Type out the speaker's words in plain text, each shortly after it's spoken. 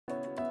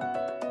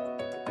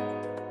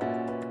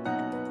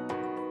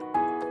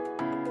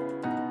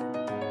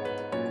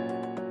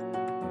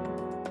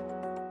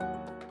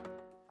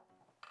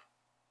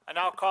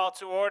now call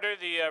to order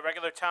the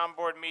regular town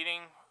board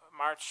meeting,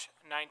 March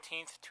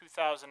 19th,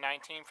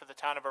 2019, for the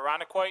town of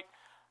Arundequoit.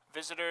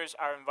 Visitors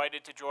are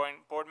invited to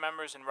join board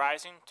members in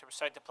rising to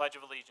recite the Pledge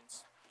of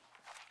Allegiance.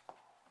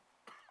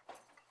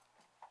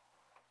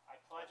 I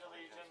pledge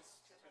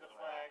allegiance to the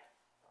flag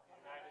of the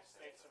United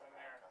States of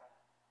America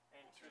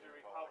and to the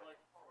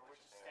republic for which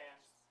it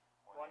stands,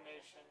 one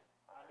nation,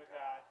 under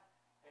God,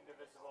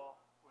 indivisible,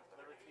 with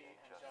liberty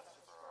and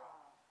justice for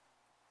all.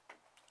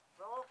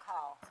 Roll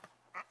call.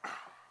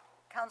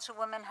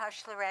 Councilwoman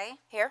Hush-LaRae.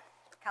 Here.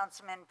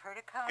 Councilman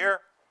Perticone.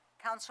 Here.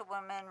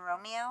 Councilwoman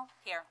Romeo.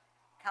 Here.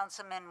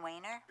 Councilman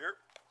Weiner. Here.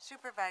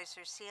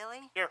 Supervisor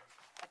Seeley. Here.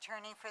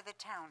 Attorney for the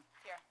town.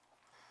 Here.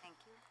 Thank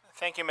you.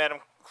 Thank you, Madam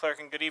Clerk,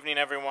 and good evening,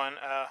 everyone.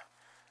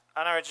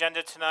 On our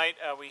agenda tonight,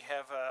 we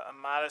have a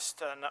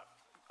modest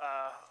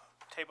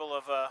table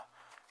of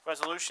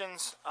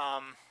resolutions.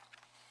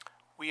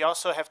 We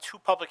also have two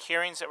public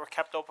hearings that were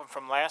kept open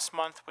from last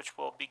month, which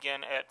will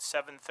begin at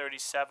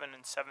 7:37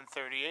 and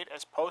 7:38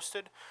 as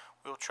posted.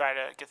 We'll try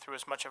to get through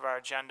as much of our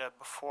agenda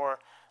before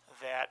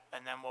that,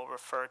 and then we'll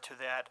refer to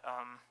that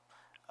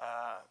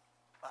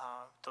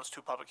those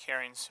two public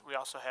hearings. We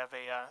also have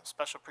a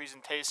special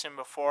presentation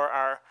before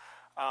our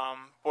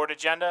board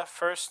agenda.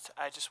 First,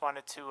 I just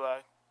wanted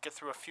to get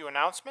through a few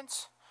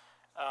announcements.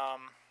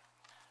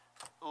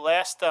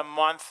 Last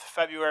month,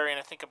 February, and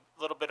I think a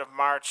little bit of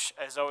March,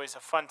 is always a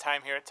fun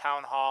time here at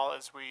Town Hall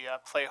as we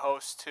play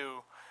host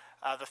to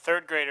the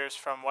third graders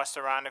from West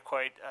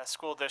Arundequoit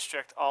School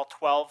District, all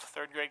 12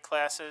 third grade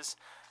classes.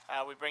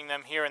 We bring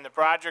them here in the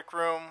Broderick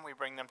Room. We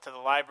bring them to the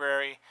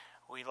library.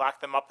 We lock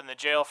them up in the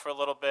jail for a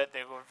little bit.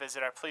 They will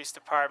visit our police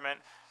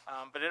department.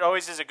 But it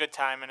always is a good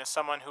time, and as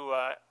someone who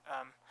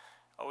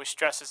always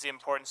stresses the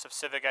importance of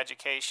civic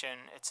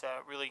education, it's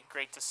really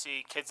great to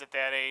see kids at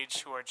that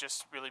age who are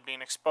just really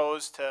being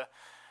exposed to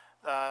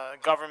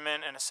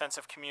government and a sense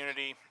of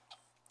community.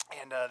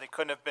 And they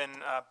couldn't have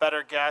been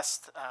better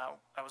guests. I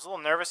was a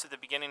little nervous at the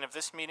beginning of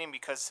this meeting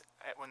because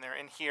when they're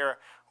in here,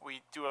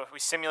 we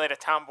simulate a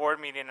town board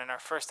meeting, and our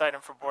first item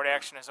for board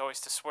action is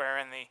always to swear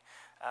in the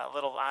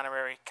little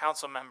honorary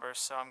council members.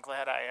 So I'm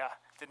glad I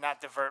did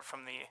not divert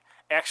from the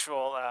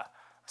actual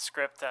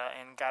script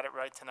and got it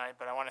right tonight.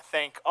 But I want to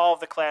thank all of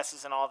the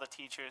classes and all the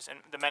teachers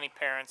and the many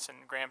parents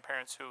and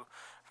grandparents who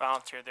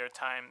volunteered their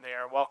time. They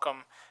are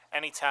welcome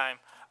anytime.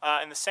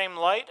 In the same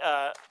light,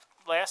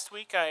 last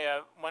week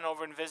I went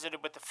over and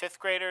visited with the fifth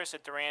graders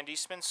at the Rand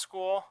Eastman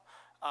School.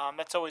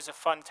 That's always a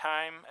fun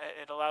time.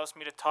 It allows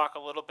me to talk a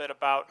little bit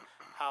about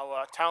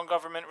how town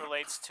government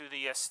relates to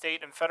the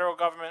state and federal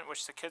government,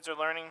 which the kids are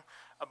learning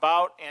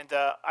about. And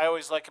I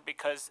always like it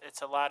because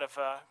it's a lot of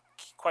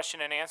question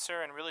and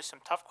answer and really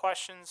some tough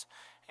questions.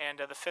 And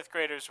the fifth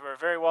graders were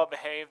very well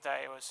behaved.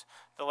 I was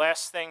the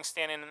last thing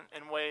standing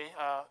in way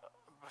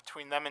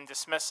between them and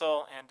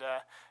dismissal, and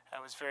I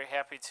was very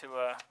happy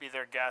to be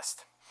their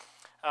guest.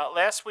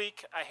 Last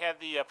week, I had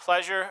the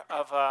pleasure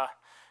of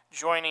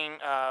joining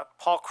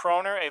Paul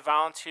Kroner, a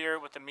volunteer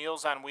with the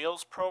Meals on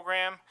Wheels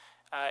program,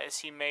 as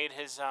he made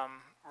his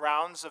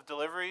rounds of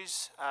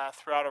deliveries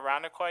throughout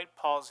Arundequoit.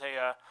 Paul's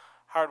a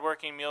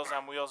hardworking Meals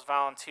on Wheels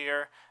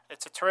volunteer.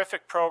 It's a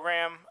terrific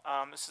program.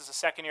 This is the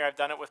second year I've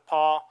done it with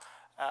Paul.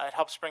 It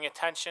helps bring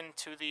attention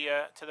to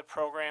the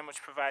program,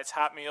 which provides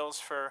hot meals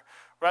for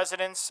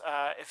residents.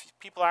 If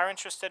people are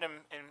interested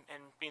in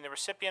being the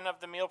recipient of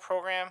the meal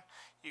program,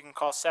 you can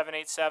call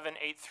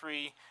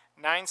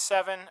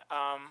 787-8397.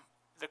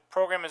 The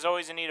program is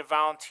always in need of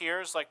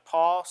volunteers like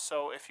Paul,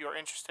 so if you're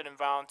interested in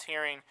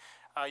volunteering,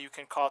 you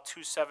can call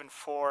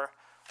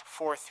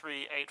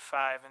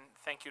 274-4385. And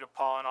thank you to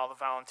Paul and all the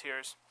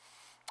volunteers.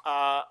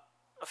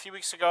 A few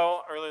weeks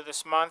ago, earlier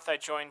this month, I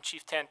joined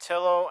Chief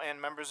Tantillo and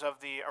members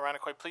of the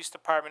Arundequoit Police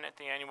Department at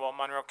the annual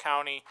Monroe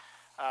County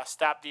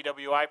Stop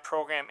DWI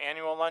Program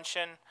annual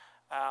luncheon.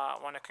 I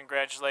want to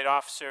congratulate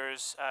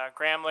officers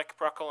Gramlich,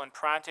 Bruckle, and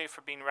Pronte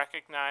for being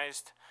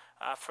recognized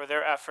for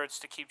their efforts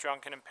to keep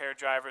drunk and impaired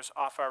drivers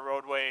off our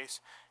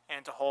roadways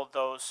and to hold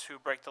those who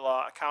break the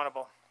law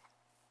accountable.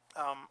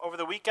 Over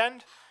the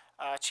weekend,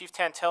 Chief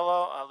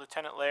Tantillo,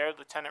 Lieutenant Laird,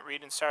 Lieutenant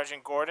Reed, and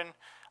Sergeant Gordon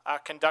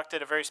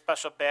conducted a very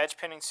special badge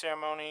pinning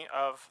ceremony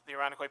of the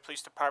Arundequoit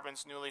Police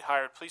Department's newly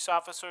hired police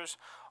officers.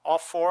 All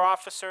 4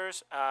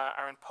 officers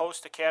are in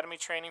post-academy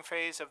training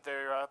phase of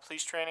their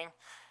police training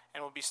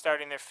and will be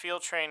starting their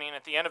field training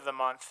at the end of the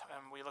month.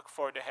 And we look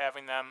forward to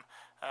having them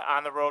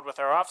on the road with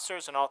our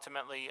officers and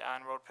ultimately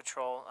on road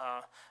patrol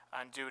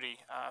on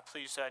duty.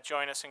 Please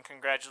join us in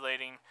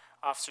congratulating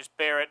Officers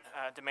Barrett,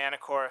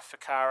 DeManicore,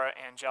 Ficara,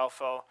 and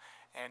Gelfo,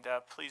 and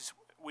please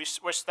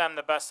wish them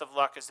the best of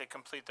luck as they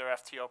complete their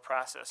FTO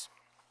process.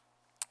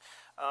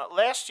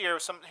 Last year,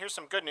 here's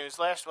some good news.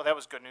 Well, that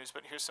was good news,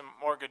 but here's some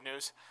more good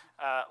news.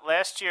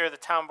 Last year, the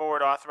town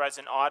board authorized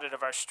an audit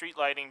of our street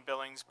lighting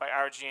billings by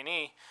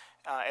RG&E,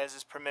 as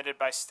is permitted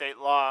by state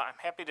law. I'm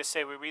happy to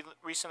say we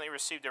recently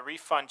received a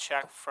refund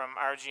check from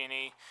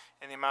RG&E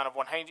in the amount of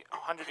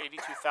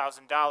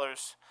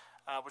 $182,000,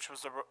 which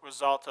was the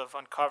result of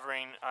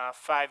uncovering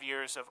 5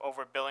 years of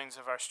overbillings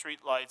of our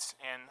street lights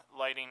and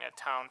lighting at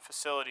town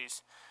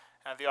facilities.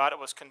 The audit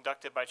was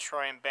conducted by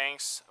Troy and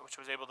Banks, which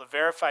was able to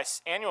verify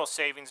annual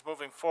savings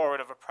moving forward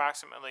of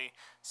approximately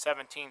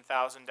 $17,000.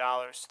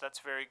 So that's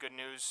very good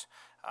news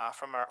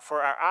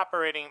for our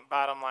operating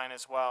bottom line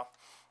as well.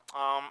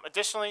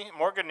 Additionally,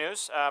 more good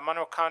news.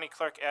 Monroe County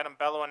Clerk Adam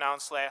Bello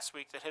announced last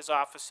week that his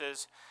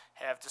offices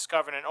have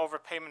discovered an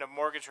overpayment of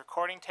mortgage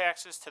recording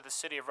taxes to the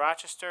city of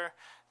Rochester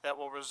that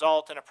will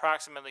result in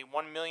approximately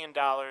 $1 million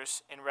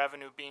in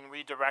revenue being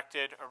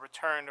redirected or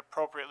returned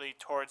appropriately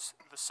towards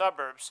the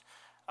suburbs.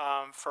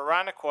 For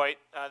Irondequoit,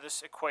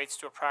 this equates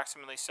to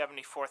approximately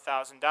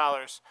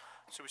 $74,000.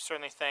 So we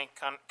certainly thank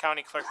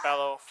County Clerk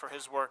Bello for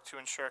his work to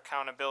ensure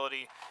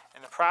accountability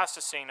in the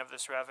processing of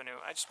this revenue.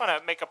 I just want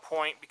to make a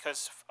point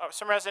because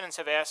some residents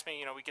have asked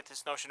me, we get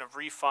this notion of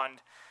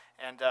refund,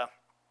 and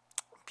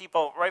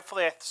people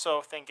rightfully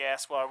so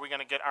ask, well, are we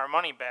going to get our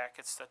money back?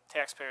 It's the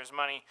taxpayers'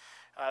 money.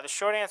 The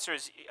short answer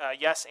is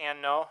yes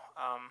and no.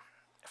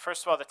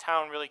 First of all, the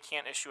town really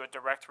can't issue a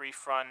direct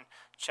refund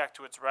check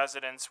to its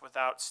residents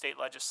without state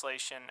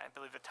legislation. I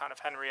believe the town of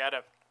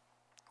Henrietta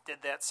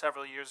did that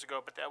several years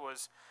ago, but that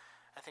was,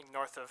 I think,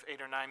 north of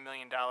 $8 or $9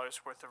 million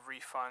worth of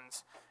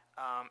refunds.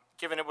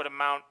 Given it would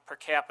amount per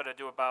capita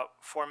to about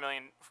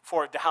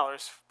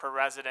 $4 per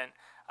resident,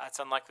 it's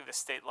unlikely the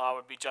state law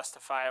would be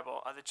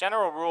justifiable. The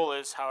general rule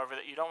is, however,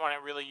 that you don't want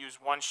to really use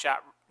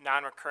one-shot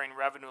non-recurring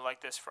revenue like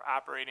this for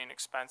operating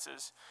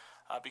expenses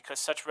because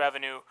such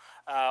revenue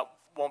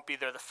won't be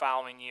there the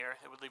following year.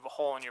 It would leave a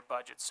hole in your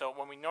budget. So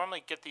when we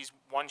normally get these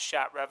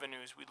one-shot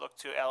revenues, we look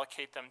to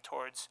allocate them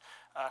towards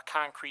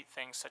concrete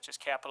things such as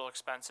capital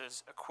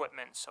expenses,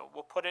 equipment. So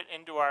we'll put it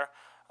into our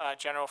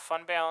general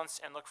fund balance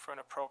and look for an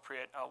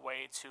appropriate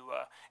way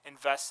to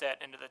invest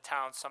that into the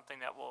town, something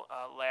that will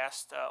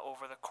last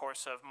over the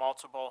course of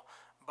multiple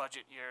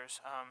budget years.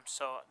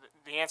 So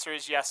the answer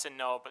is yes and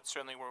no, but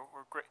certainly we're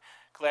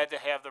glad to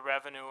have the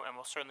revenue, and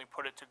we'll certainly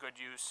put it to good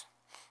use.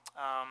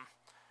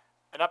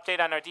 An update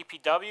on our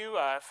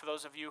DPW, for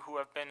those of you who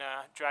have been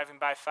driving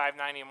by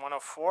 590 and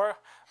 104,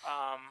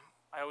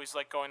 I always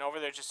like going over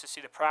there just to see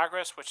the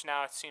progress, which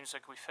now it seems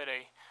like we've hit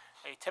a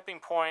tipping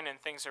point and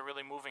things are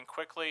really moving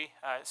quickly,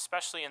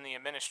 especially in the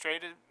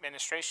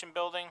administration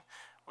building,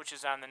 which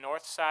is on the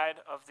north side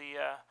of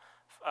the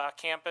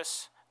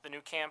campus, the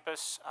new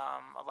campus.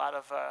 A lot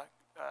of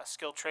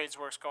skilled trades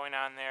works going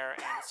on there,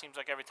 and it seems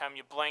like every time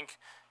you blink,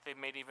 they've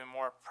made even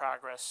more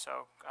progress.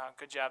 So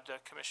good job to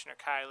Commissioner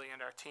Kiley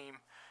and our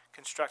team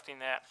constructing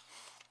that.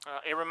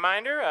 A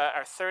reminder,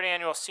 our third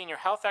annual Senior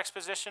Health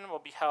Exposition will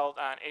be held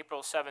on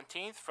April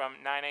 17th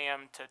from 9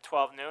 a.m. to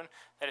 12 noon.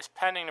 That is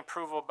pending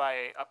approval by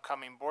an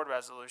upcoming board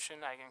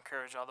resolution. I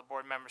encourage all the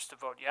board members to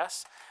vote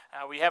yes.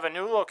 We have a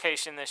new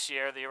location this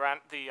year, the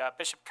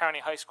Bishop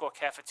Kearny High School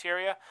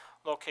cafeteria,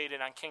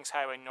 located on Kings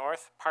Highway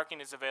North.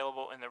 Parking is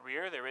available in the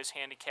rear. There is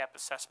handicap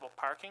accessible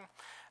parking.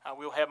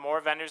 We will have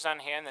more vendors on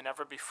hand than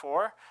ever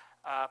before.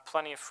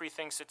 Plenty of free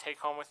things to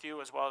take home with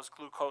you, as well as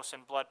glucose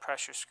and blood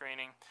pressure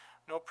screening.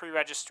 No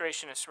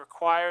pre-registration is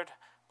required.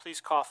 Please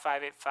call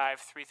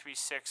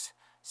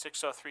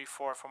 585-336-6034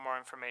 for more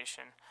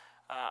information.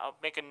 I'll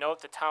make a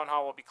note the town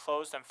hall will be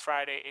closed on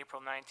Friday,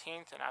 April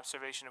 19th, in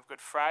observation of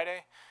Good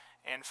Friday.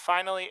 And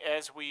finally,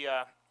 as we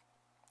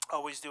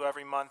always do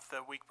every month,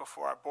 the week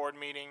before our board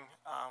meeting,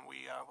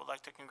 we would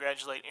like to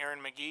congratulate Aaron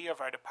McGee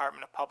of our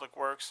Department of Public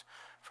Works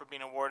for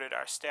being awarded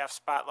our Staff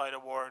Spotlight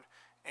Award.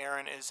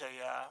 Aaron is a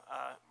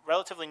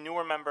relatively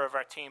newer member of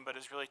our team, but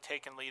has really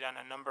taken lead on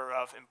a number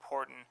of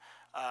important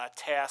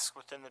tasks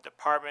within the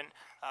department,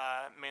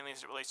 mainly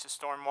as it relates to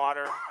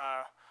stormwater.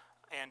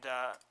 And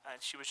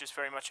she was just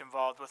very much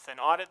involved with an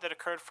audit that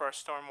occurred for our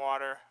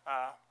stormwater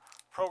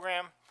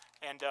program.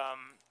 And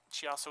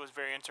she also was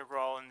very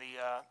integral in the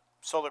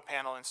solar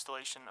panel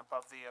installation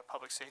above the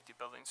public safety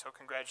building. So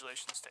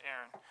congratulations to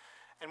Aaron.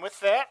 And with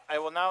that, I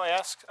will now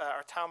ask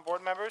our town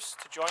board members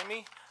to join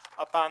me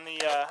up on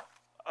the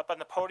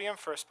podium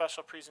for a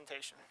special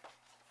presentation.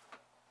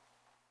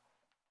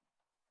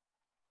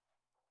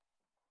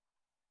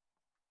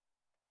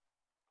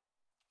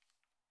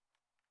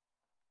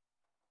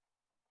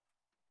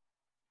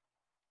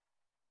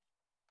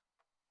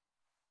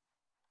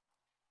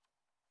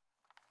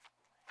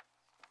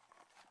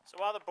 So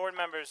while the board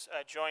members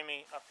join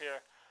me up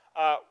here,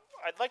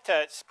 I'd like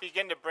to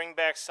begin to bring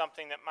back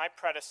something that my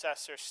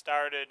predecessor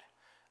started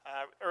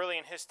early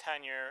in his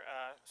tenure,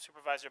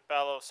 Supervisor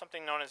Bello,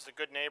 something known as the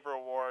Good Neighbor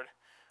Award,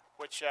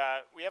 which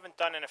we haven't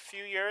done in a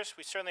few years.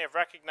 We certainly have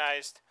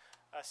recognized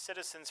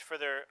citizens for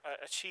their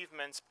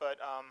achievements, but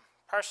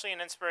partially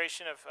an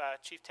inspiration of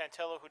Chief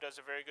Tantillo, who does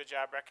a very good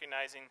job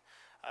recognizing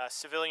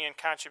civilian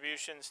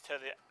contributions to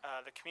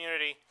the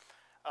community.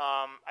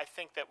 I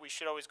think that we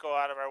should always go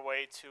out of our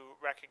way to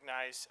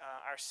recognize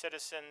our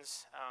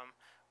citizens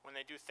when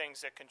they do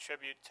things that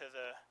contribute to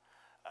the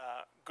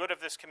good of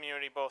this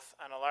community, both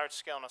on a large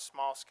scale and a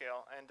small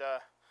scale. And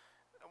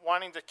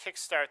wanting to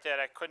kickstart that,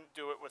 I couldn't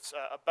do it with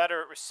a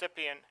better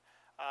recipient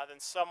than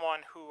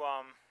someone who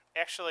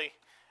actually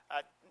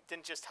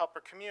didn't just help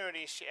her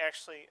community, she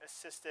actually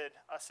assisted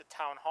us at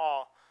Town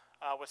Hall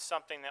with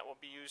something that will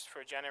be used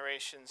for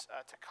generations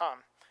to come.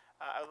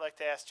 I would like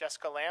to ask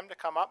Jessica Lamb to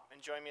come up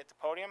and join me at the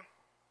podium.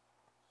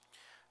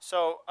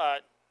 So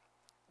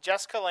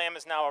Jessica Lamb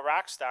is now a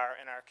rock star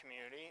in our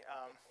community.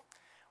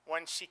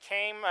 When she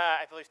came,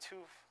 I believe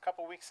a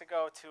couple weeks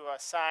ago, to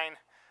sign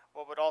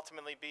what would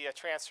ultimately be a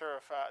transfer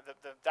of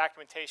the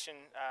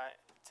documentation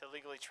to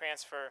legally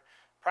transfer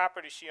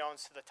property she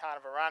owns to the town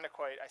of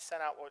Arundecoit, I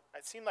sent out what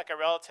it seemed like a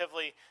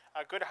relatively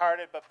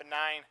good-hearted but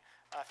benign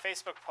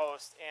Facebook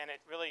post, and it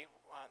really,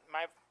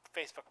 my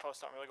Facebook posts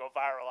don't really go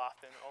viral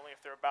often, only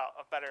if they're about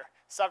a better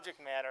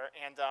subject matter,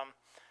 and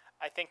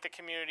I think the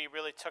community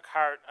really took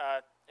heart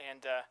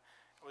and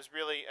was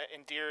really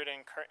endeared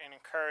and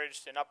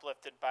encouraged and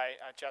uplifted by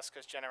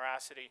Jessica's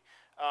generosity.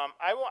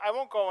 I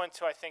won't go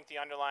into, I think, the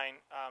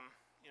underlying,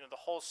 the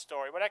whole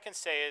story. What I can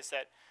say is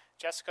that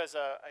Jessica's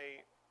a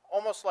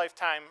almost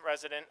lifetime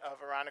resident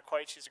of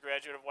Arundecoit. She's a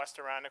graduate of West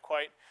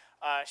Arundecoit.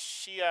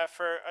 She,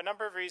 for a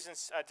number of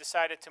reasons,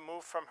 decided to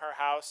move from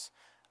her house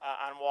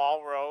on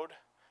Wall Road.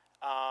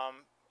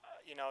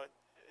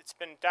 It's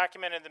been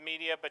documented in the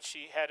media, but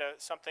she had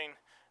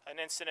an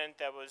incident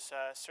that was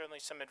certainly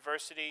some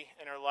adversity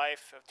in her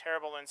life, a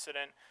terrible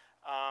incident.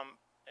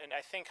 And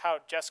I think how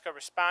Jessica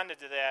responded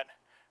to that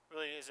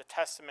really is a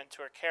testament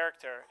to her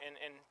character.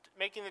 In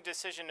making the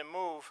decision to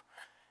move,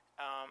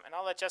 and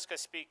I'll let Jessica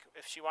speak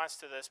if she wants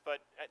to this, but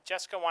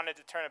Jessica wanted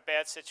to turn a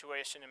bad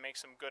situation and make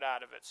some good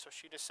out of it. So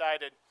she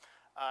decided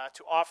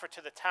to offer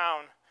to the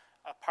town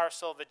a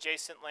parcel of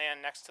adjacent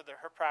land next to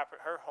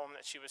her home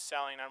that she was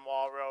selling on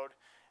Wall Road,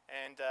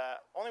 and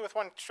only with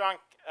one strong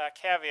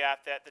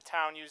caveat that the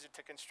town used it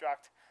to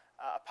construct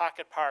a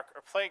pocket park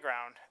or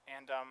playground.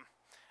 And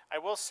I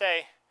will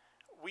say,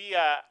 we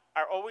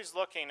are always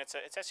looking, it's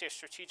actually a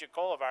strategic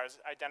goal of ours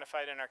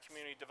identified in our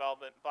community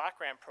development block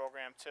grant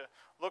program, to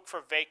look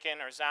for vacant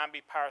or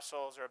zombie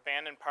parcels or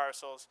abandoned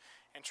parcels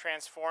and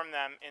transform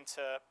them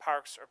into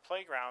parks or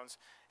playgrounds.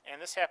 And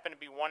this happened to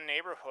be one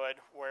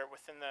neighborhood where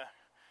within the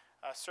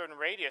certain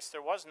radius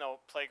there was no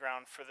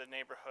playground for the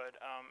neighborhood,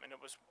 and it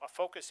was a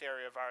focus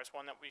area of ours,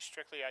 one that we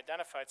strictly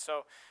identified.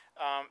 So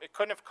it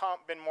couldn't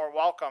have been more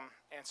welcome,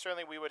 and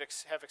certainly we would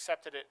have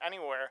accepted it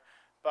anywhere.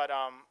 But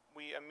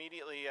we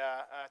immediately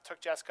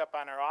took Jessica up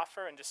on her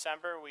offer. In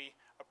December, we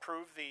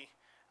approved the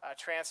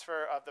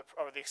transfer of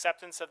or the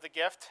acceptance of the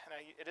gift. And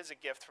it is a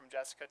gift from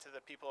Jessica to the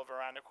people of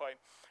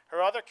Arundecoit.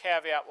 Her other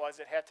caveat was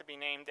it had to be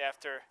named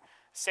after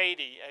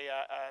Sadie,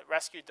 a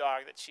rescue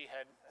dog that she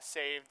had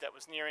saved that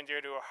was near and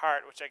dear to her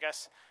heart, which I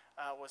guess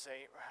was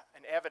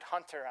an avid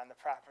hunter on the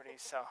property.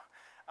 So,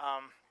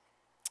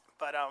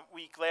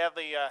 we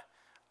gladly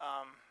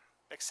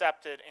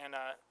accepted, and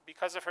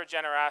because of her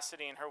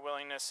generosity and her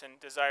willingness and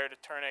desire to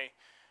turn a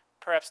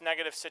perhaps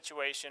negative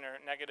situation or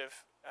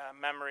negative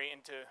memory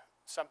into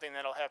something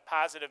that'll have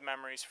positive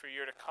memories for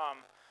years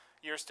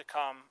to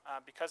come,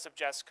 because of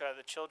Jessica,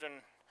 the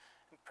children,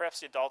 and perhaps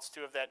the adults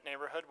too, of that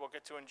neighborhood will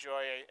get to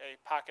enjoy a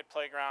pocket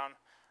playground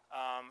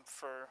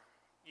for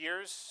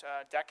years,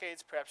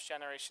 decades, perhaps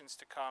generations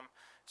to come.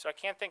 So I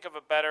can't think of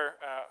a better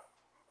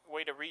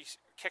way to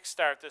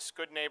kickstart this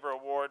Good Neighbor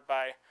Award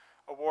by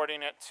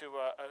awarding it to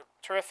a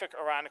terrific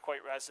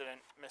Arundecoit resident,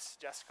 Miss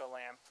Jessica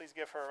Lamb. Please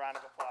give her a round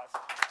of applause.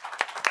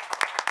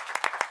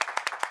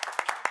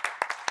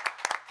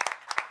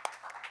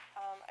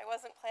 I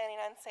wasn't planning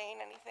on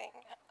saying anything.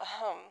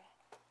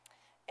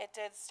 It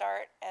did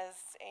start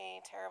as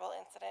a terrible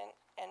incident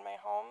in my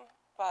home,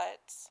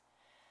 but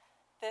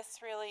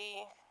this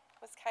really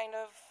was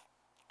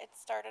it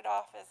started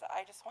off as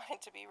I just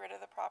wanted to be rid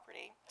of the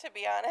property, to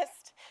be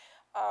honest.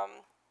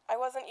 I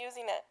wasn't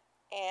using it,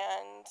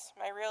 and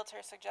my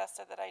realtor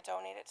suggested that I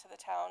donate it to the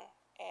town.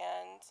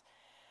 And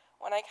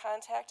when I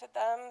contacted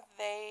them,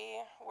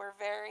 they were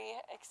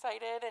very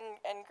excited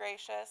and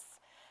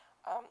gracious.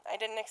 I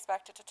didn't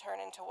expect it to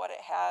turn into what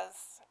it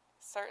has,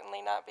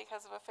 certainly not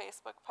because of a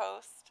Facebook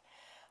post.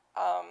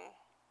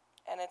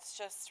 And it's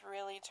just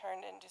really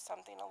turned into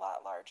something a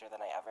lot larger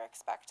than I ever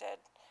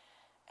expected.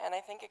 And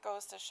I think it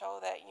goes to show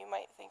that you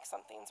might think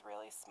something's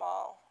really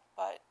small,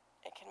 but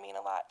it can mean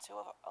a lot to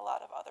a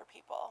lot of other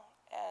people.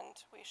 And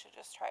we should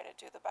just try to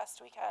do the best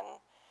we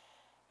can,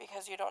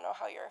 because you don't know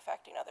how you're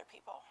affecting other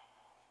people.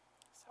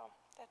 So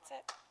that's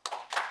it.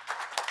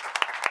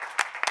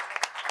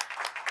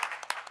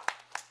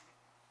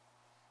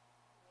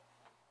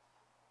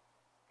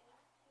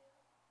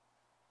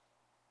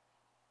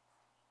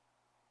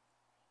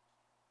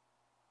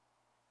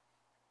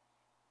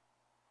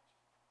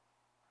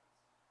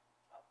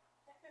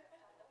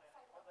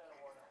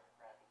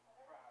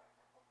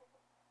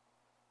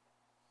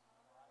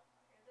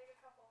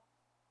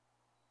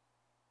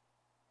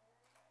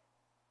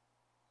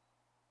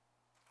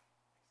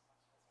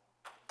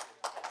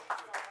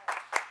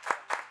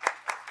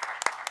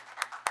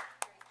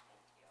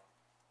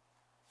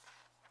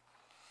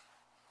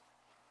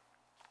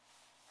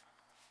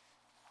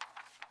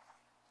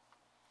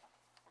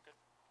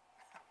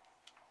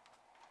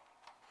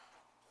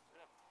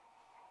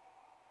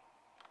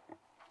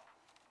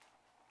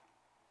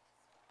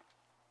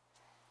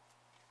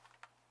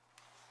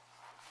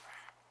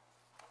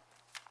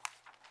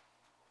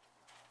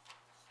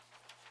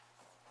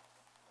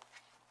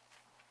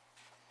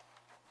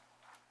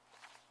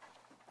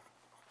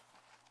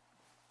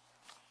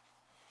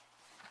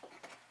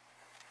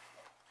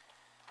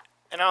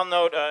 And I'll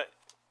note,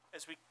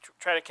 as we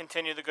try to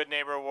continue the Good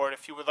Neighbor Award,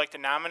 if you would like to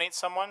nominate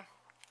someone,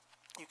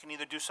 you can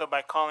either do so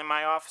by calling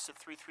my office at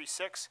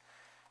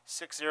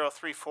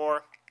 336-6034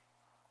 or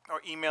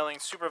emailing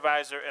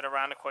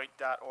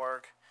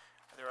supervisor@arundecoit.org.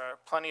 There are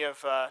plenty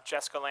of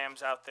Jessica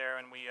Lambs out there,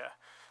 and we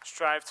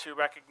strive to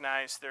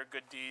recognize their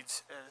good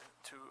deeds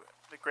to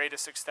the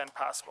greatest extent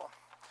possible.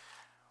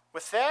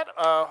 With that,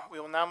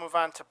 we will now move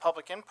on to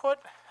public input.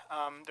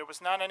 There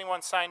was not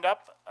anyone signed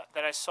up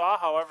that I saw.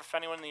 However, if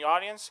anyone in the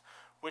audience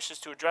wishes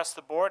to address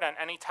the board on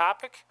any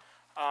topic,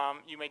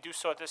 you may do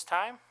so at this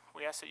time.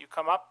 We ask that you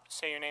come up,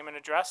 say your name and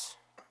address.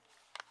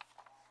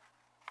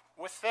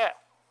 With that,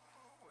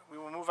 we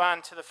will move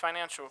on to the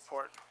financial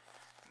report.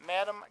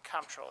 Madam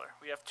Comptroller,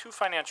 we have 2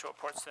 financial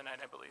reports tonight,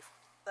 I believe.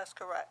 That's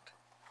correct.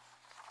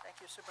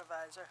 Thank you,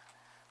 Supervisor.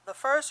 The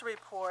first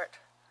report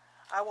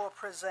I will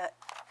present,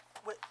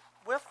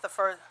 with the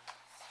first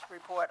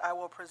report, I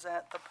will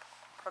present the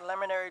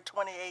preliminary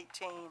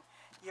 2018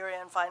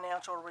 year-end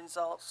financial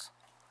results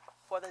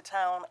for the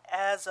town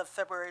as of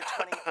February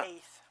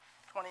 28th,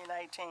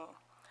 2019.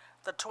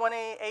 The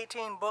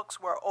 2018 books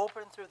were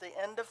open through the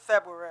end of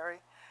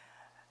February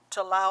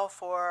to allow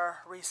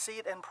for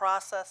receipt and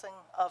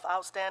processing of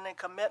outstanding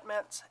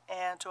commitments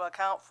and to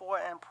account for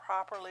and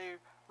properly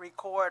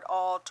record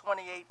all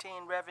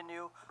 2018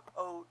 revenue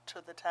owed to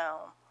the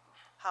town.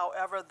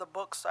 However, the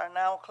books are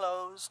now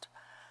closed.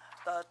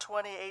 The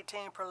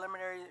 2018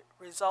 preliminary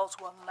results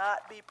will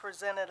not be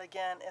presented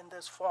again in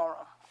this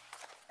forum.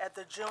 At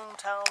the June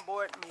Town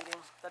Board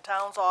meeting, the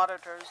town's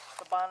auditors,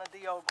 the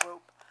Bonadio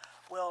Group,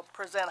 will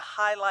present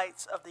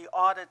highlights of the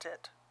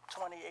audited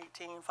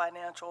 2018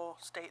 financial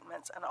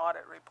statements and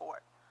audit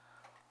report.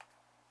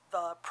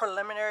 The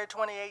preliminary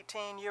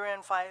 2018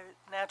 year-end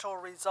financial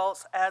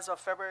results as of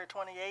February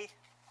 28,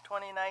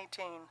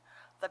 2019,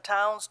 the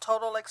town's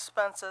total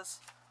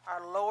expenses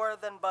are lower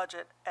than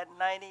budget at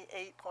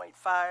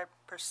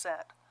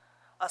 98.5%,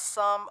 a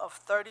sum of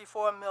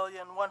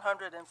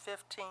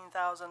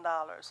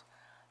 $34,115,000.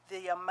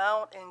 The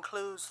amount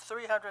includes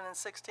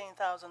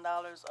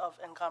 $316,000 of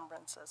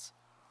encumbrances.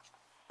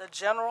 The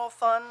general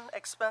fund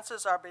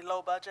expenses are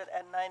below budget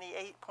at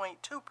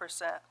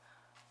 98.2%,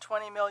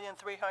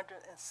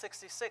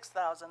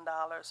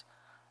 $20,366,000.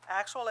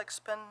 Actual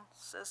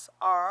expenses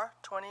are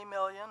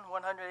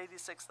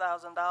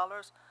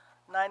 $20,186,000,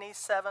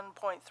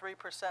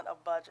 97.3%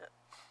 of budget.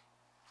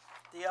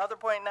 The other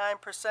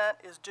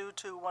 0.9% is due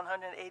to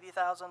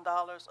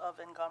 $180,000 of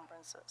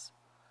encumbrances.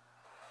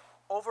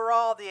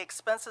 Overall, the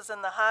expenses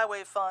in the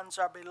highway funds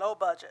are below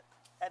budget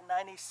at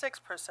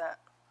 96%,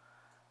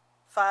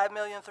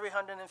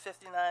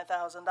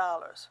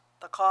 $5,359,000.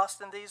 The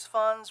cost in these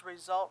funds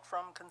result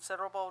from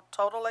considerable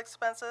total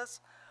expenses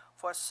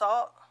for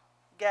salt,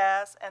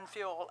 gas, and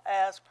fuel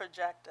as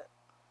projected.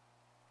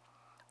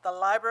 The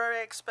library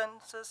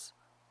expenses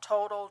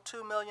total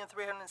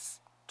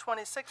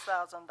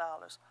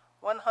 $2,326,000,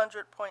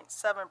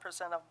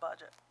 100.7% of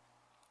budget.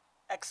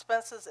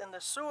 Expenses in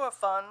the sewer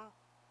fund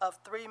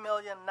of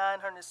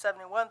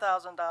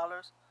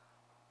 $3,971,000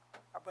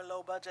 are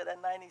below budget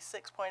at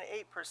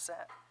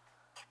 96.8%.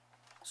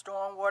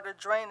 Stormwater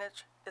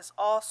drainage is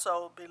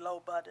also below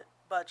budget,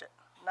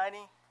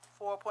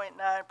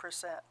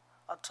 94.9%,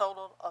 a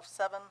total of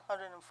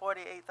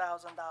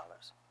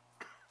 $748,000.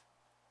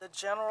 The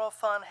general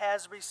fund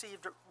has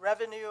received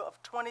revenue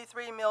of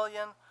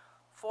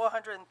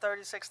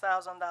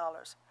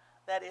 $23,436,000.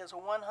 That is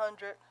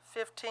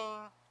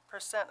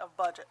 115% of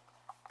budget.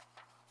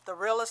 The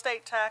real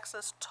estate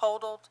taxes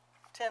totaled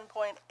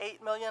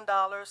 $10.8 million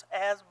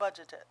as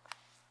budgeted.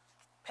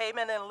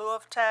 Payment in lieu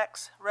of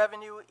tax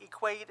revenue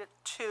equated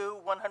to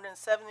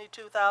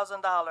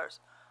 $172,000,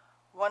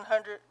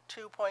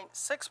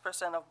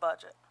 102.6% of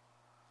budget.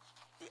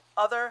 The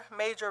other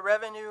major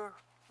revenue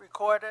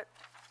recorded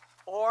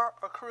or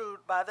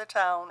accrued by the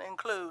town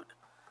include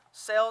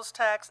sales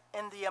tax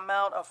in the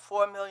amount of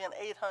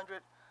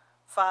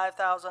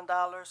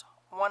 $4,805,000,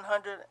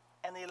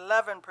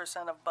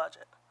 111% of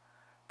budget.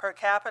 Per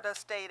capita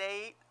state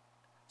aid,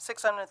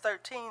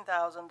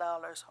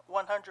 $613,000,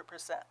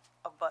 100%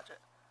 of budget.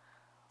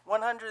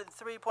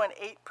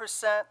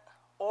 103.8%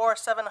 or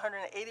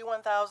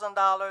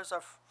 $781,000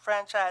 of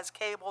franchise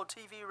cable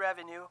TV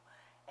revenue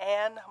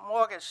and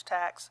mortgage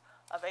tax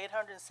of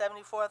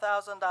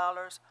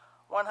 $874,000,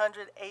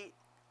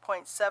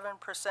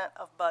 108.7%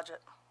 of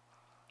budget.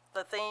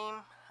 The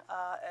theme,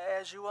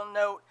 as you will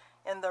note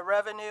in the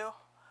revenue,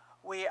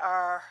 we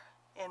are,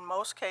 in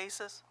most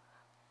cases,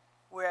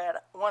 we're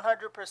at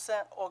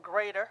 100% or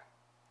greater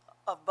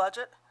of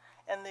budget.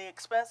 In the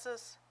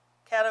expenses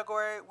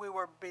category, we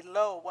were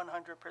below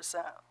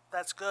 100%.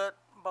 That's good,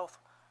 both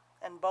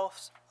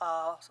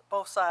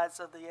sides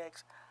of the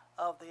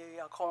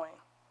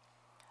coin.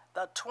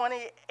 The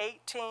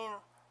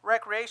 2018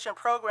 recreation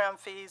program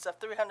fees of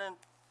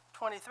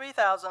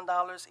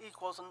 $323,000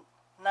 equals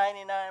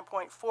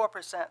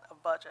 99.4%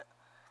 of budget.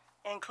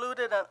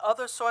 Included in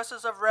other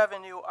sources of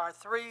revenue are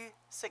 3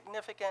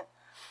 significant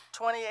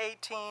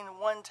 2018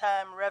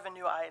 one-time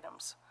revenue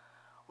items.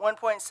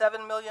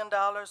 $1.7 million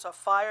of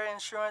fire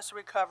insurance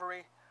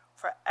recovery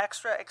for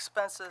extra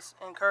expenses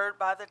incurred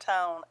by the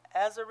town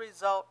as a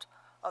result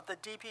of the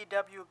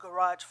DPW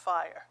garage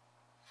fire.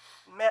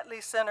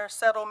 Medley Center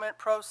settlement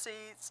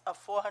proceeds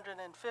of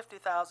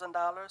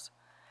 $450,000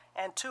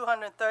 and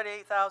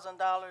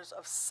 $238,000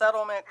 of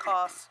settlement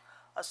costs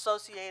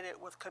associated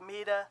with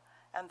Comida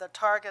and the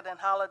Target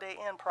and Holiday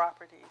Inn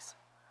properties.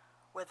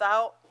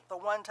 Without the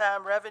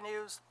one-time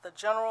revenues, the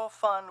general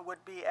fund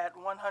would be at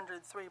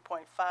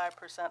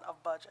 103.5%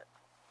 of budget.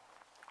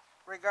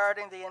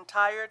 Regarding the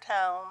entire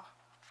town,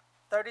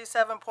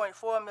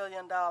 $37.4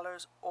 million,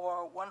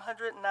 or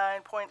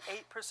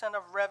 109.8%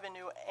 of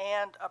revenue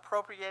and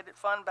appropriated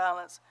fund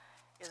balance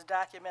is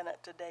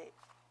documented to date.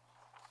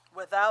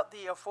 Without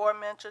the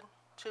aforementioned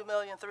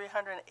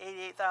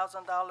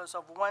 $2,388,000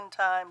 of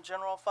one-time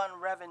general fund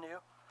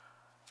revenue,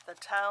 the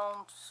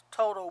town's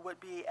total would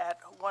be at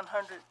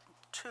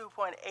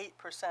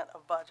 102.8%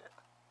 of budget.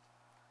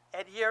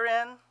 At year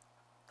end,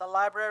 the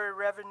library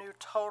revenue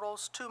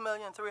totals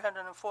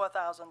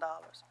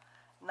 $2,304,000,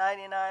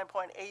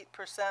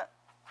 99.8%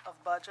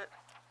 of budget.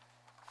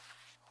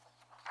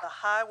 The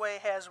highway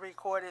has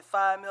recorded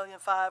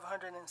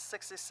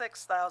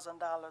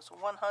 $5,566,000,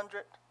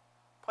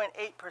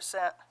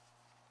 100.8%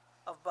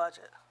 of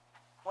budget.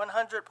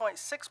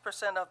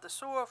 100.6% of the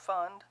sewer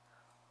fund,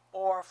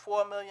 or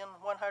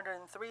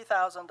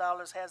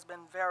 $4,103,000, has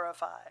been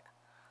verified.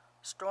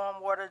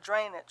 Stormwater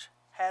drainage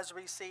has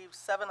received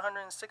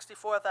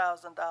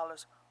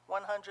 $764,000,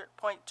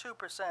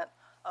 100.2%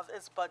 of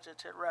its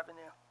budgeted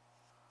revenue.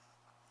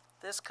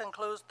 This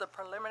concludes the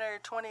preliminary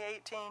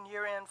 2018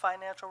 year-end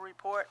financial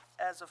report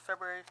as of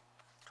February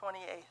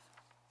 28th.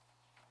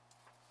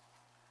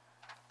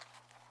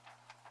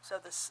 So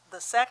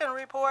the second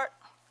report,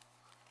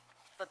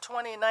 the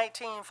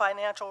 2019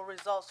 financial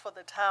results for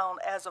the town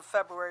as of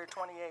February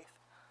 28th.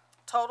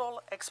 Total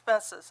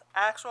expenses,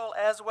 actual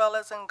as well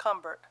as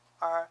encumbered,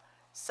 are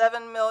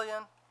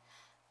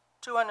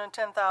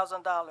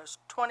 $7,210,000,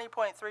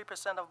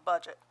 20.3% of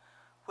budget,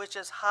 which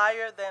is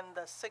higher than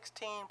the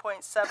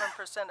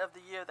 16.7% of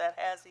the year that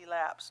has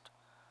elapsed.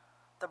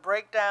 The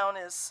breakdown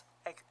is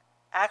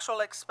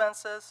actual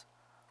expenses,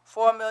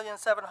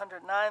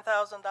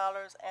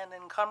 $4,709,000, and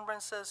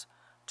encumbrances,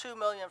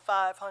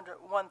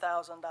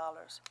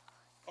 $2,501,000.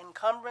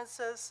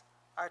 Encumbrances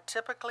are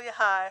typically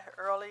high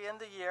early in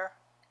the year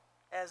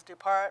as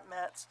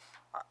departments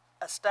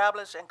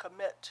establish and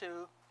commit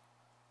to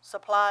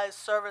supplies,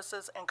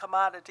 services, and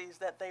commodities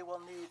that they will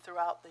need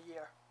throughout the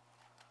year.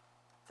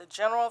 The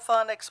general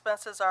fund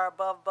expenses are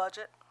above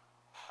budget,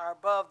 are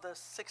above the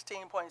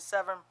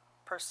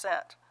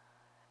 16.7%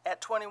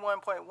 at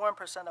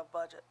 21.1% of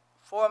budget,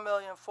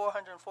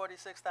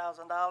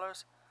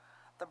 $4,446,000.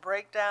 The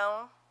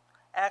breakdown,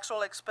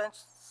 actual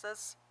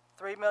expenses,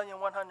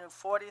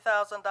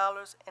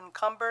 $3,140,000.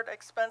 Encumbered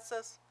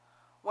expenses,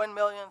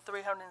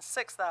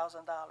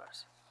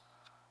 $1,306,000.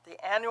 The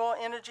annual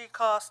energy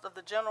cost of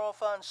the general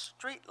fund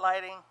street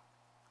lighting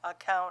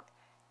account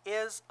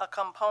is a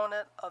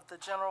component of the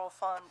general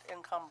fund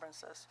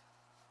encumbrances.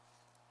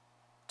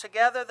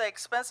 Together, the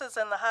expenses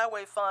in the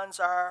highway funds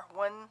are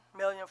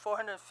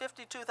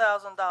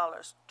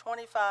 $1,452,000,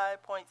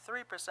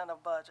 25.3%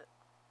 of budget.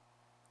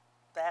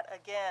 That,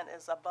 again,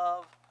 is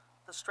above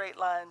the straight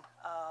line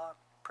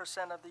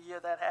percent of the year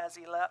that has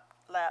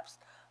elapsed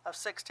of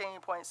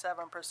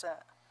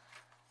 16.7%.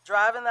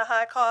 Driving the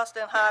high cost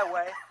in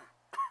highway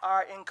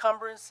are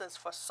encumbrances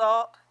for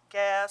salt,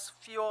 gas,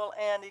 fuel,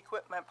 and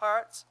equipment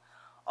parts.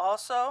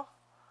 Also,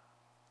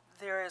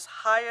 there is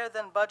higher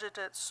than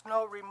budgeted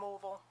snow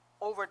removal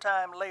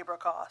overtime labor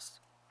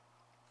costs.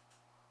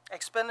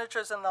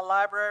 Expenditures in the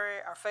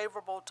library are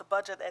favorable to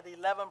budget at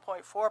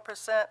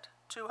 11.4%,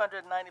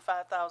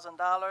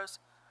 $295,000.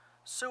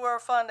 Sewer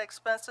fund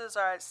expenses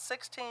are at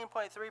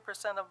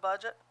 16.3% of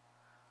budget.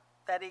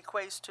 That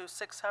equates to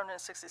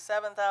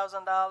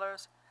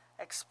 $667,000.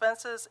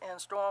 Expenses in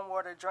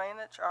stormwater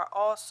drainage are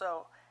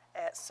also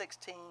at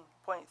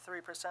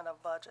 16.3%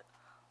 of budget,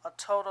 a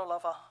total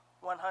of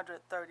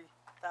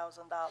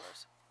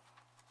 $130,000.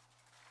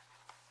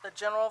 The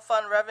general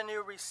fund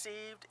revenue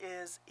received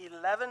is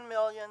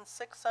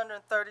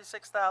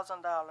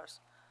 $11,636,000,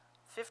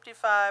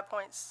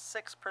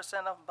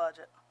 55.6% of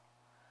budget.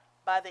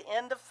 By the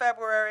end of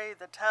February,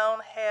 the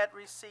town had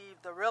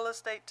received the real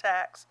estate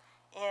tax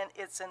in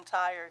its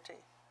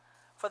entirety.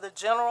 For the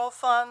general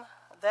fund,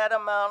 that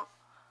amount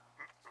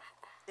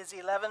is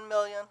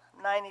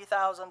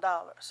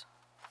 $11,090,000.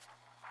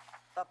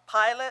 The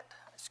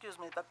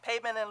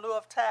payment in lieu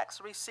of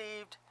tax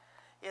received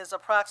is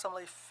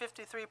approximately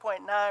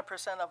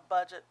 53.9% of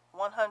budget,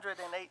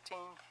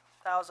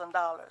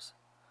 $118,000.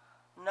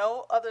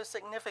 No other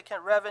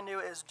significant revenue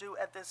is due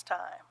at this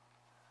time.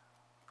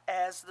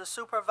 As the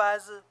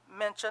supervisor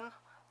mentioned,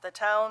 the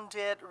town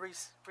did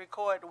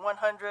record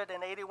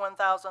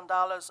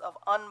 $181,000 of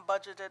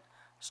unbudgeted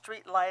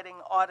street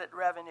lighting audit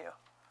revenue.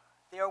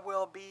 There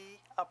will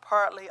be a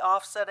partly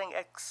offsetting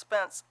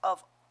expense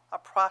of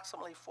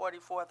approximately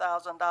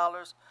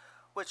 $44,000,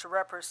 which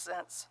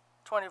represents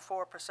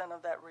 24%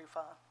 of that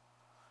refund.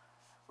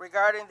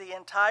 Regarding the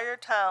entire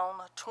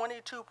town,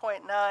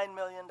 $22.9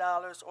 million,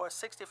 or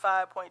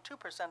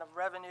 65.2% of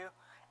revenue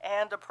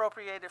and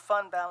appropriated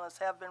fund balance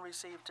have been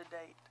received to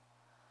date.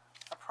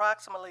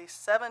 Approximately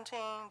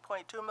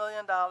 $17.2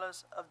 million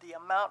of the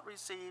amount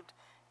received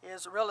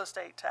is real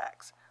estate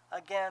tax.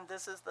 Again,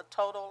 this is the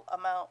total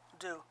amount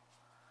due.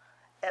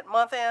 At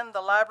month end,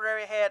 the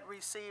library had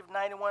received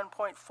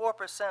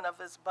 91.4% of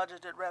its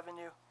budgeted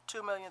revenue,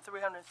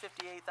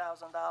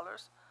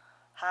 $2,358,000.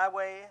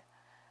 Highway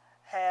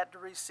had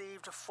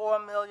received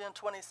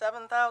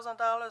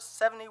 $4,027,000,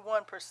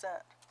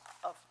 71%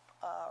 of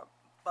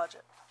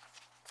budget.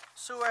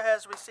 Sewer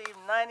has received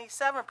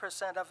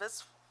 97% of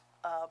its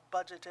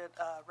budgeted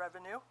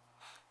revenue,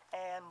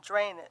 and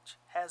drainage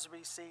has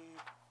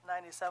received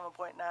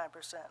 97.9%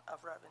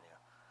 of revenue.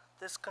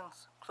 This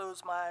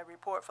concludes my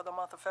report for the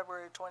month of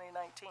February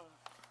 2019.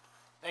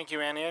 Thank you,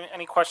 Andy.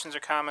 Any questions or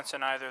comments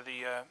on either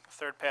the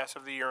third pass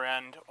of the year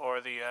end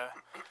or the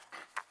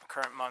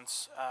current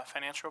month's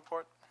financial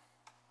report?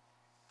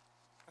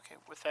 Okay,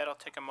 with that, I'll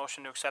take a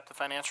motion to accept the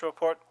financial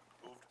report.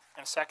 Moved.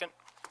 And a second?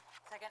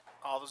 Second.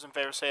 All those in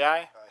favor say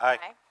aye.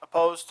 Aye.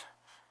 Opposed?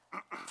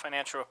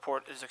 Financial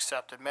report is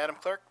accepted. Madam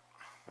Clerk?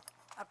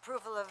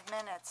 Approval of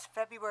minutes,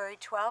 February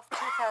 12th,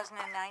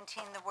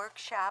 2019, the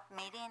workshop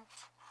meeting.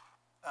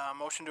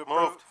 Motion to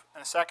approve. Moved.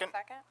 And a second?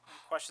 Second?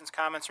 Questions,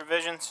 comments,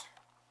 revisions?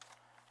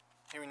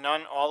 Hearing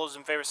none, all those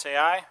in favor say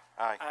aye.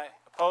 Aye. Aye.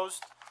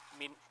 Opposed?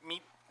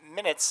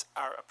 Minutes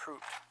are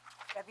approved.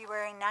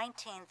 February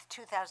 19th,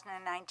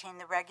 2019,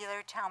 the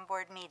regular town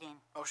board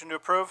meeting. Motion to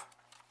approve.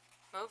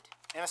 Moved.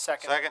 And a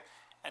second. Second.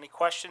 Any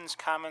questions,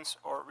 comments,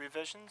 or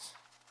revisions?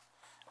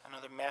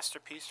 Another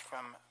masterpiece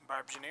from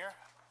Barb Janier.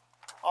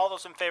 All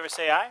those in favor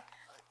say aye.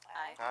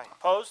 Aye. Aye.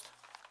 Opposed?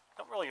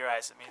 Don't roll your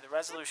eyes at me. The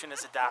resolution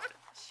is adopted.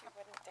 She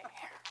wouldn't dare.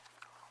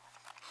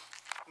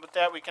 With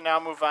that, we can now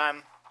move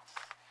on.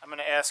 I'm going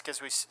to ask,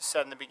 as we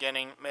said in the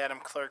beginning,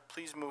 Madam Clerk,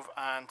 please move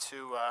on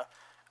to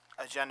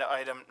agenda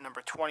item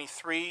number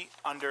 23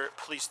 under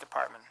Police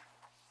Department.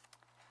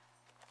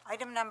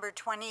 Item number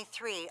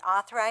 23,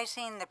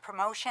 authorizing the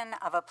promotion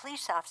of a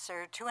police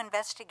officer to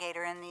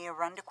investigator in the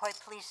Arundecoy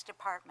Police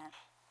Department.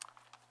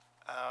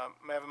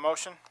 May I have a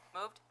motion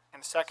Moved.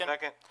 and a second?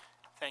 Second.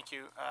 Thank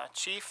you.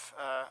 Chief,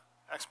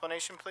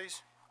 explanation,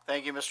 please.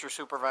 Thank you, Mr.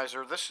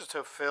 Supervisor. This is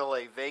to fill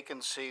a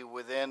vacancy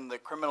within the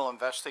Criminal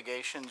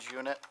Investigations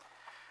Unit.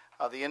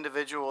 The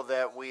individual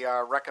that we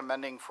are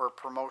recommending for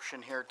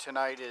promotion here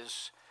tonight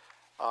is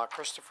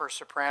Christopher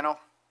Soprano.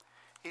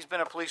 He's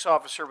been a police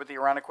officer with the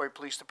Arundecoy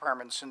Police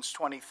Department since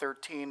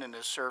 2013 and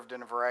has served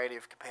in a variety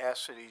of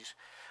capacities,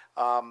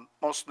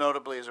 most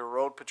notably as a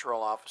road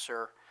patrol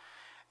officer,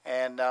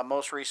 and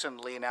most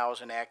recently now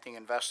as an acting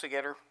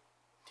investigator.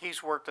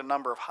 He's worked a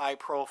number of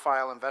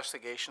high-profile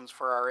investigations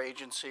for our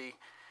agency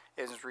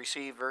and has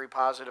received very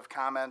positive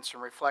comments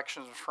and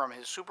reflections from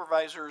his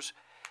supervisors,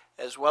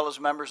 as well as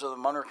members of the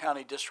Monroe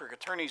County District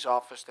Attorney's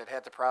Office that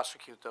had to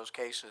prosecute those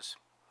cases.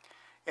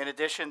 In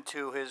addition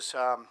to his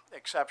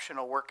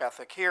exceptional work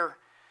ethic here,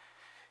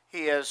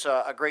 he has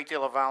a great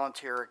deal of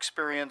volunteer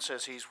experience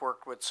as he's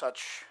worked with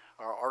such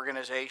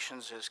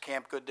organizations as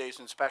Camp Good Days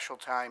and Special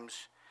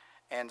Times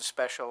and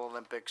Special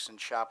Olympics and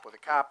Shop with a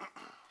Cop.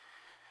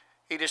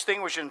 He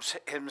distinguished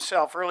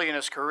himself early in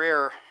his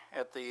career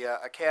at the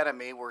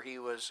academy, where he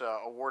was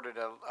awarded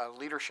a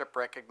leadership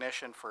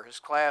recognition for his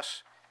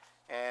class.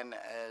 And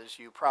as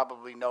you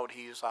probably note,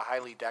 he is a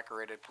highly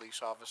decorated police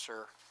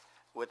officer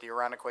with the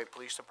Arundecoy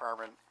Police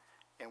Department,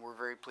 and we're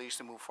very pleased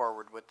to move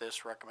forward with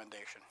this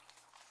recommendation.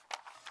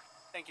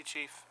 Thank you,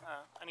 Chief.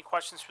 Any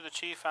questions for the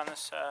Chief on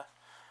this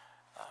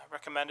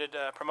recommended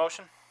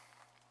promotion?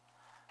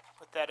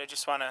 With that, I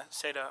just want to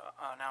say to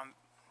now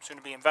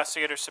soon-to-be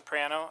Investigator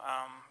Soprano,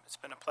 it's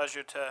been a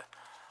pleasure to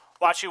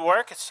watch you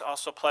work. It's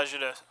also a pleasure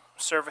to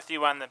serve with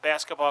you on the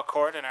basketball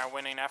court in our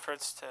winning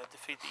efforts to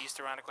defeat the East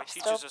Arundecoy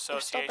Teachers Association.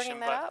 You're still bringing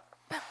that up?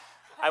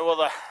 I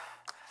will.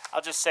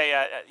 I'll just say,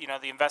 you know,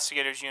 the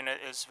investigators unit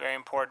is very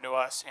important to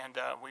us, and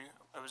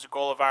it was a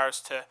goal of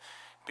ours to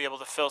be able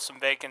to fill some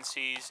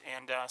vacancies,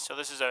 and so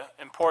this is an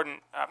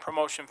important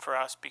promotion for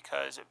us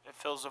because it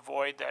fills a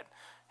void that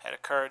had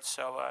occurred.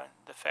 So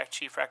the fact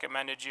Chief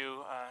recommended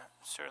you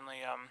certainly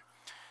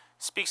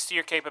speaks to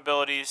your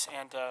capabilities,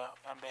 and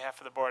on behalf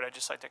of the board, I'd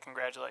just like to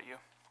congratulate you.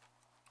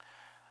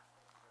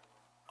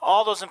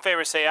 All those in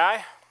favor say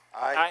aye.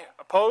 Aye.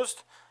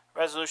 Opposed?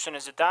 Resolution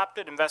is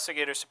adopted.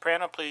 Investigator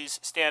Soprano, please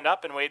stand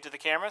up and wave to the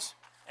cameras,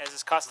 as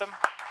is custom.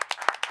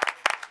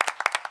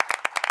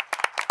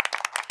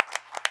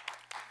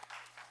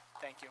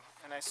 Thank you.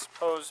 And I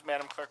suppose,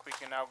 Madam Clerk, we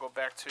can now go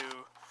back to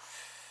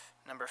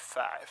number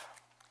 5.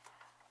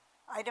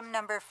 Item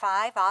number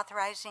 5,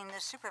 authorizing the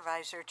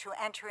supervisor to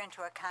enter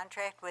into a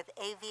contract with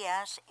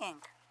AVS,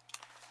 Inc.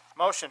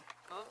 Motion.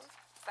 Moved.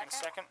 And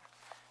second.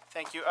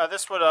 Thank you.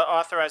 This would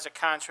authorize a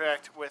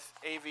contract with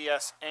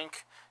AVS,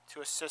 Inc. to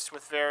assist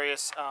with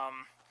various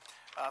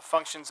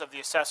functions of the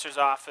assessor's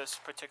office,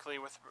 particularly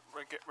with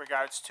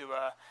regards to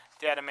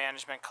data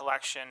management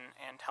collection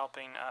and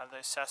helping the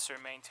assessor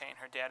maintain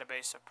her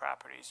database of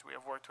properties. We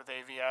have worked with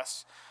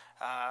AVS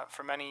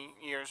for many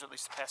years, at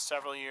least the past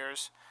several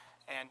years,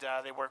 and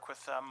they work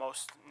with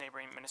most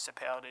neighboring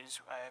municipalities.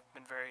 I have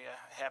been very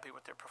happy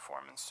with their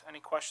performance. Any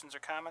questions or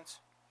comments?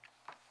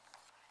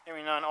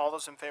 Hearing none, all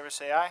those in favor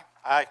say aye.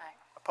 Aye.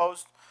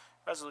 Opposed?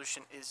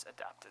 Resolution is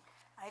adopted.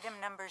 Item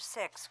number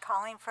 6,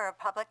 calling for a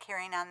public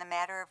hearing on the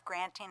matter of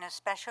granting a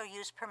special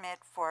use permit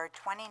for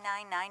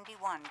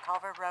 2991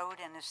 Culver Road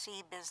in a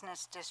C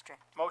Business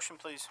District. Motion,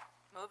 please.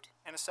 Moved.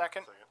 And a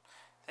second?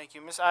 Thank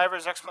you. Ms.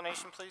 Ivers,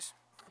 explanation, please.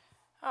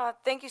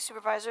 Thank you,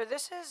 Supervisor.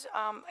 This is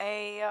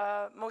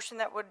a motion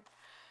that would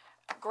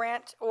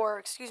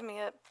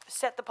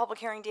set the public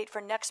hearing date for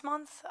next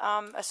month,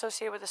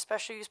 associated with a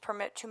special use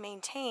permit to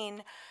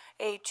maintain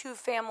a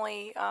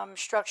two-family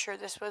structure.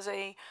 This was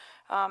a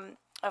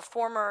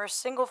former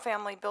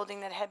single-family building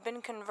that had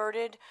been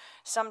converted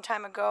some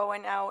time ago,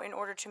 and now in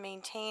order to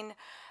maintain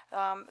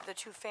the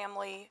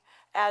two-family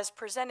as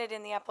presented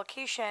in the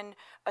application,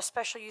 a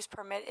special use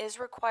permit is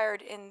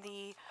required in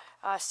the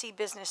C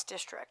Business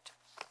District.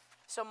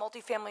 So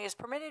multifamily is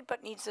permitted,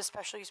 but needs a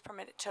special use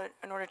permit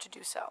in order to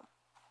do so.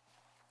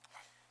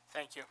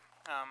 Thank you.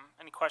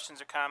 Any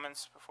questions or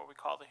comments before we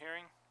call the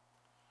hearing?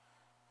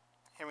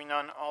 Hearing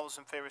none, all those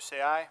in favor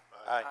say aye.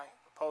 Aye.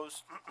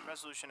 Opposed?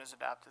 Resolution is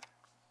adopted.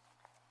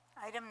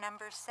 Item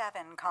number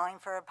 7, calling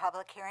for a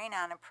public hearing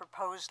on a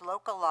proposed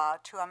local law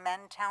to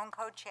amend Town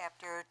Code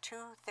Chapter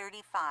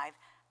 235,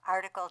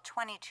 Article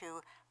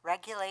 22,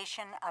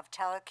 Regulation of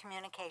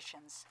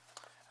Telecommunications.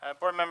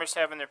 Board members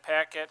have in their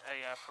packet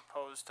a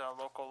proposed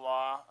local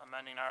law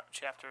amending our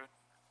Chapter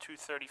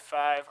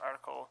 235,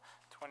 Article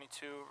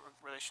 22,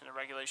 relation to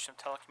regulation of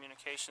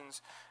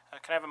telecommunications.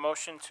 Can I have a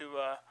motion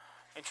to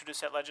introduce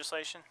that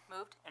legislation?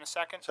 Moved. In a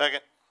second?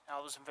 Second.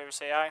 All those in favor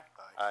say aye.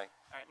 Aye.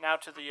 All right, now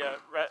to the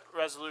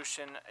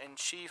resolution in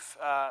chief.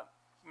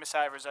 Ms.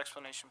 Ivers,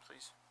 explanation,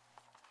 please.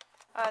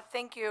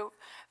 Thank you.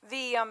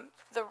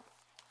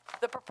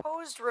 The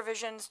proposed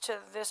revisions to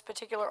this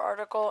particular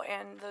article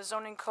and the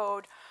zoning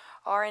code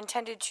are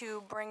intended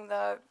to bring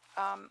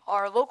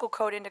our local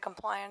code into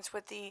compliance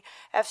with the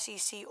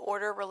FCC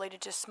order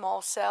related to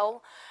small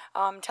cell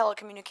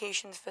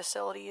telecommunications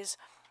facilities.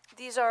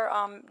 These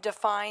are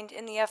defined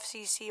in the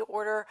FCC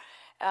order.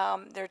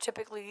 They're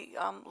typically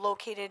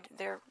located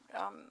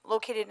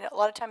a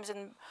lot of times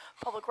in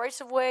public rights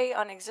of way,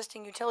 on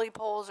existing utility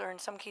poles, or in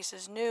some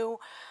cases new.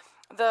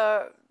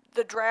 The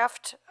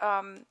draft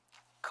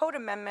code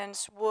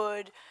amendments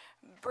would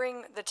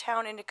bring the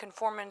town into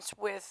conformance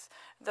with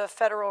the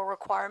federal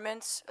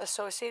requirements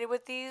associated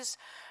with these.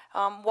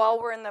 While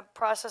we're in the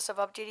process of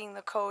updating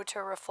the code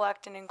to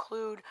reflect and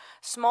include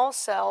small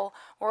cell,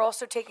 we're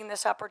also taking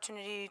this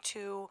opportunity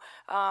to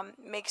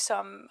make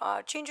some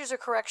changes or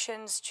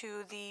corrections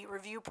to the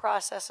review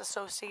process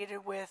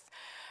associated with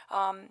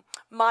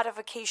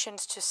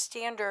modifications to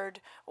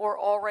standard or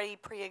already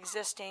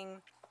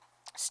pre-existing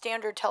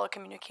standard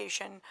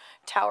telecommunication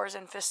towers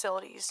and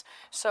facilities.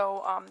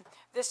 So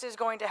this is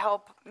going to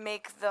help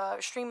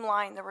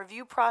streamline the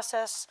review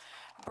process,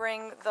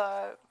 bring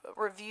the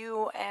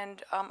review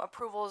and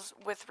approvals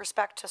with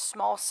respect to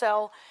small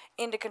cell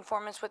into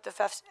conformance with the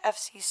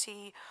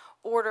FCC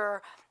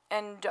order,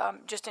 and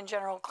just in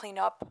general clean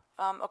up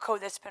a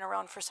code that's been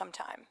around for some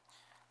time.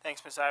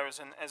 Thanks, Ms. Ivers.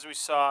 And as we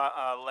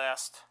saw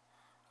last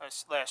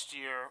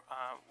year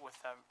with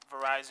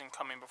Verizon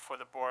coming before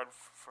the board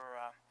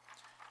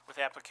with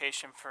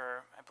application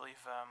for, I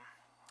believe,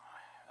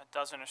 a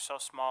dozen or so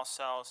small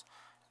cells.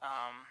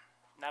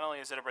 Not only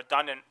is it a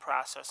redundant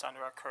process under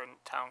our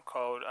current town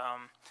code,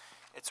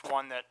 it's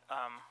one that,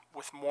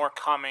 with more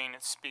coming,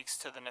 it speaks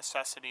to the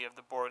necessity of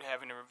the board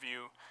having to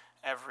review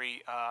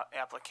every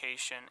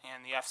application.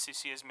 And the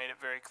FCC has made it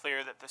very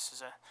clear that this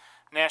is a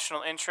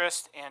national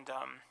interest, and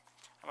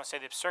I want to say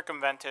they've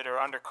circumvented or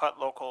undercut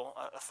local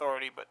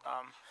authority, but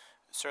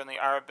certainly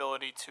our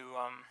ability to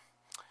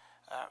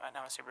I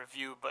don't want to say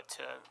review, but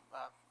to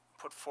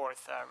put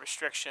forth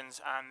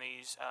restrictions on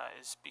these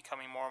is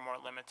becoming more and more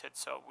limited.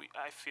 So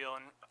I feel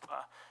in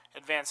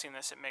advancing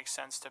this, it makes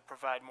sense to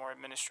provide more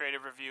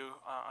administrative review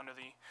under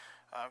the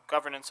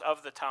governance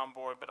of the town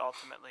board, but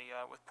ultimately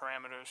with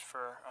parameters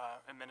for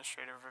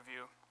administrative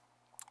review.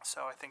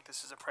 So I think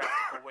this is a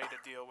practical way to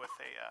deal with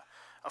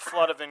a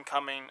flood of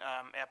incoming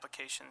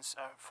applications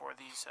for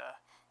these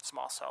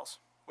small cells,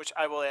 which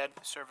I will add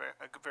serve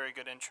a very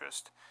good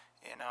interest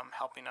in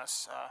helping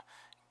us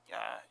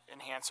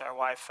enhance our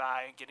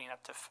Wi-Fi, getting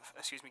up to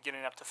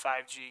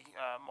 5G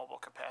mobile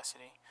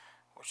capacity,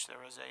 which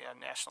there is a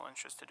national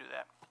interest to do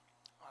that.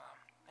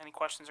 Any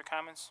questions or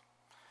comments?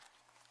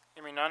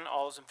 Hearing none,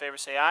 all those in favor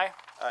say aye.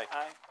 Aye.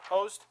 Aye.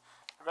 Opposed?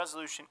 The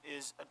resolution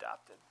is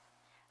adopted.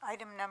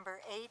 Item number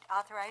 8,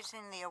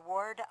 authorizing the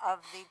award of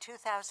the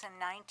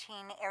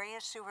 2019 Area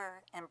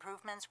Sewer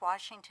Improvements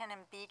Washington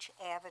and Beach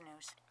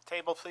Avenues.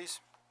 Table,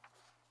 please.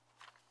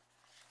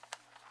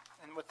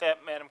 And with that,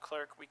 Madam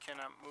Clerk, we can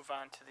move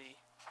on to the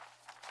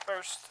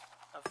first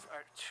of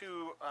our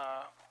two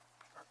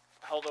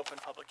held open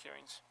public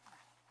hearings.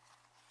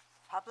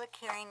 Public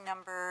hearing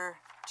number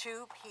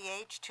 2,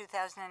 PH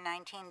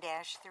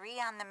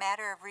 2019-3 on the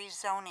matter of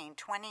rezoning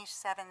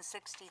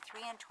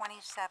 2763 and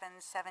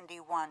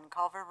 2771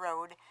 Culver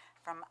Road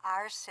from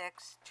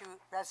R6 to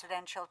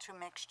residential to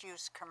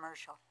mixed-use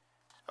commercial.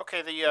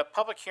 Okay, the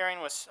public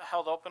hearing was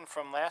held open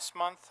from last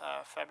month,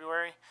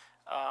 February.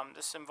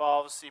 This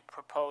involves the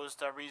proposed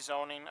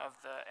rezoning of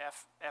the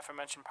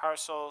aforementioned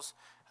parcels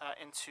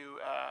into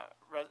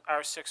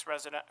R6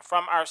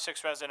 from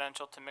R6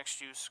 residential to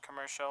mixed-use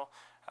commercial.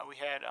 We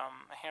had a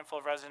handful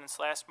of residents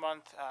last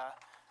month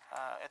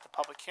at the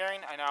public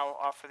hearing. I now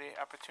offer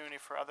the opportunity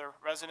for other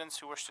residents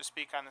who wish to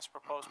speak on this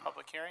proposed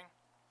public hearing.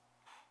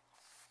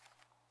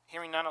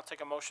 Hearing none, I'll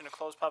take a motion to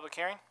close public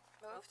hearing.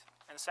 Moved.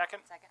 And a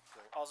second? Second.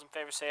 All's in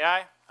favor say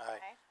aye.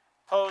 Aye.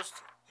 Opposed?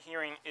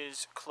 Hearing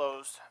is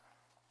closed.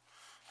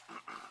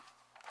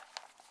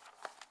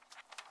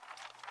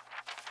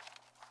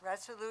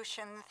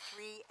 Resolution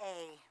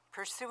 3A,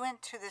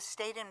 pursuant to the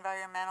State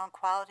Environmental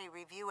Quality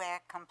Review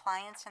Act,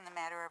 compliance in the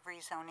matter of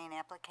rezoning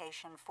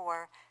application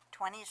for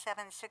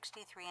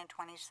 2763 and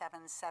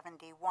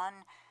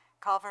 2771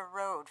 Culver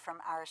Road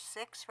from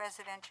R6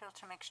 residential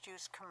to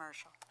mixed-use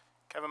commercial.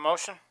 Can I have a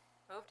motion?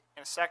 Moved.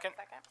 And a second?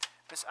 Second.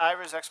 Ms.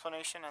 Ivers,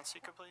 explanation on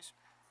seeker, please.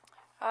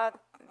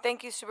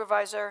 Thank you,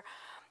 Supervisor.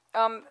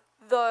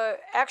 The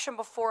action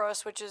before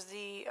us, which is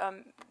the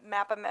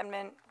map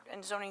amendment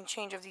and zoning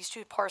change of these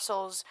two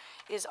parcels,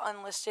 is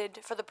unlisted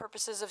for the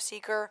purposes of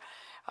seeker.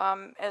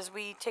 As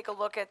we take a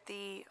look at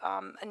the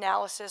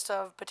analysis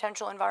of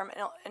potential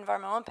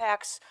environmental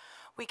impacts,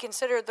 we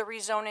considered the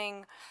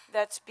rezoning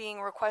that's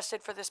being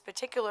requested for this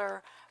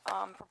particular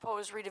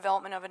proposed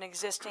redevelopment of an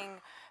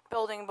existing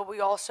building, but we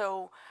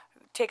also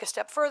take a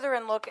step further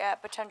and look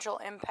at potential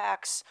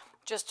impacts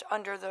just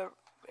under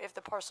if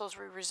the parcels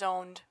were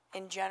rezoned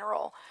in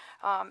general.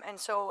 And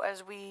so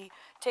as we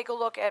take a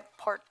look at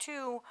part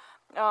 2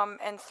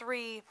 and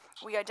 3,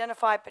 we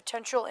identify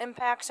potential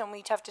impacts, and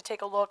we have to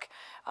take a look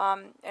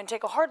and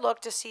take a hard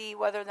look to see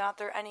whether or not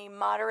there are any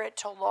moderate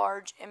to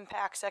large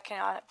impacts that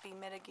cannot be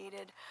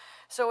mitigated.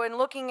 So in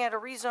looking at a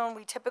rezone,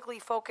 we typically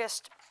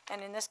focused,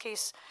 and in this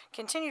case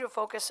continue to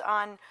focus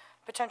on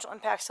potential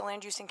impacts to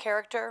land use and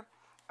character.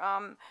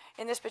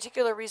 In this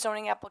particular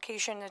rezoning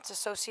application, it's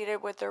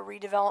associated with the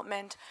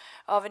redevelopment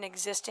of an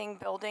existing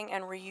building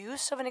and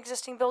reuse of an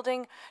existing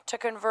building to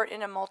convert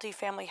into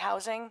multifamily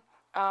housing.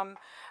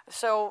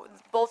 So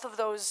both of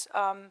those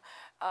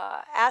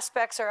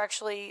aspects are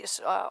actually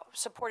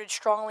supported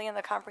strongly in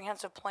the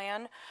comprehensive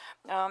plan.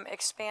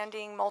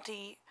 Expanding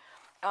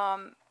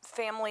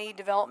multi-family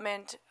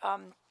development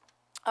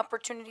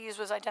opportunities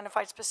was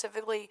identified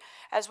specifically,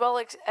 as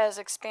well as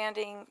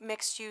expanding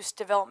mixed-use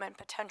development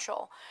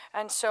potential.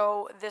 And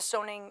so this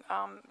zoning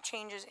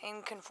change is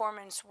in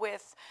conformance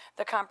with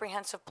the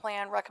comprehensive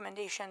plan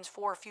recommendations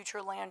for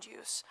future land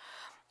use.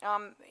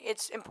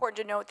 It's important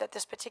to note that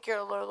this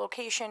particular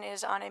location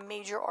is on a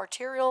major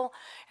arterial,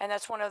 and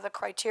that's one of the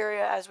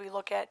criteria as we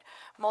look at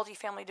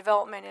multifamily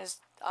development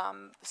is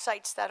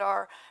sites that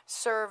are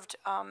served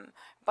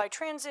by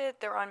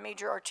transit, they're on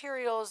major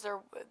arterials,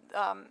 they're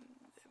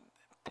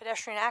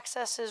pedestrian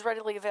access is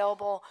readily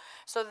available.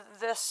 So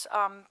this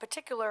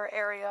particular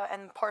area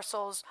and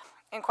parcels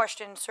in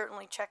question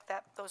certainly check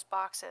those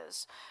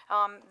boxes.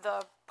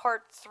 The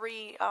Part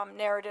 3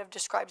 narrative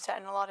describes that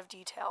in a lot of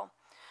detail.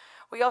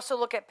 We also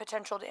look at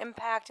potential to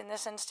impact. In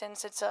this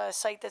instance, it's a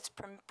site that's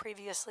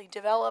previously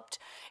developed.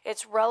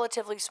 It's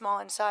relatively small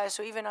in size,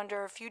 so even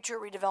under future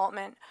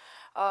redevelopment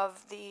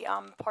of the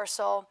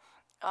parcel,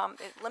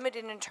 it's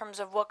limited in terms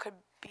of what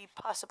could be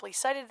possibly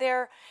sited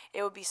there.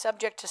 It would be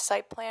subject to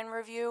site plan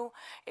review.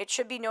 It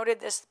should be noted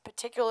this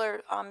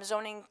particular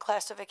zoning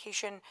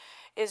classification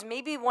is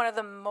maybe one of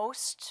the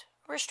most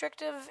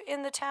restrictive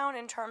in the town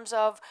in terms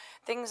of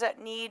things that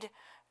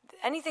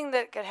anything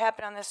that could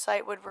happen on this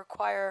site would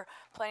require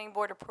planning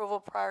board approval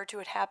prior to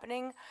it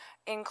happening,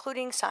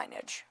 including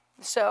signage.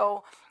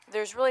 So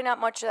there's really not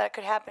much that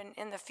could happen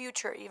in the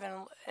future,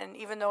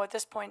 even though at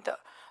this point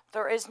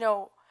there is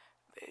no,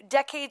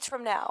 decades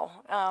from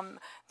now,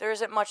 there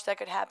isn't much that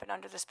could happen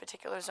under this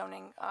particular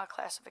zoning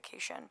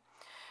classification.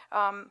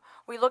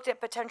 We looked at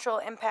potential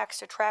impacts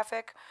to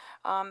traffic.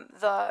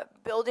 The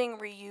building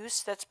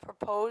reuse that's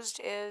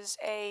proposed is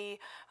a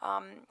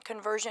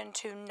conversion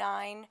to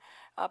 9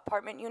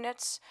 apartment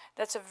units.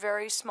 That's a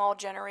very small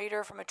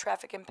generator from a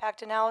traffic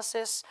impact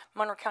analysis.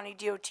 Monroe County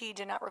DOT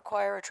did not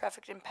require a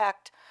traffic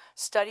impact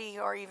study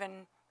or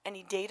even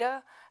any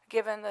data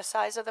given the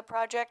size of the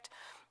project.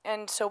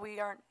 And so we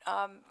aren't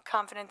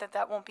confident that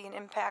that won't be an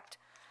impact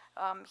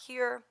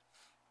here.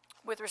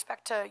 With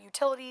respect to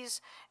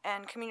utilities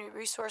and community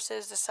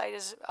resources, the site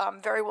is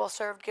very well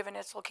served given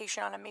its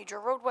location on a major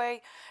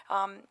roadway,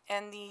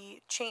 and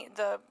the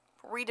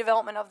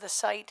redevelopment of the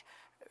site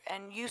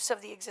and use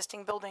of the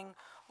existing building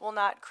will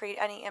not create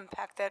any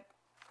impact that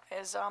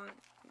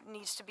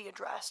needs to be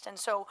addressed. And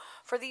so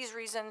for these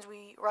reasons,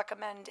 we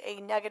recommend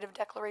a negative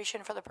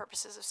declaration for the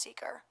purposes of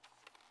seeker.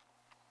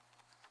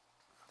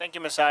 Thank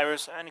you, Ms.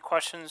 Ivers. Any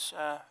questions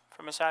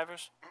for Ms.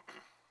 Ivers?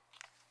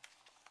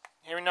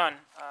 Hearing none.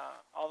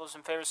 All those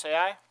in favor say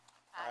aye.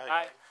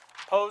 Aye.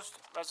 Opposed?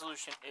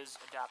 Resolution is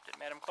adopted.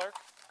 Madam Clerk?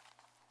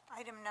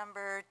 Item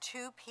number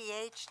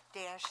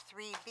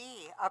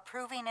 2PH-3B,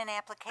 approving an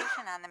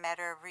application on the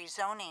matter of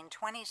rezoning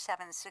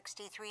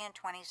 2763 and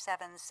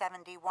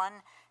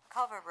 2771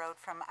 Culver Road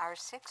from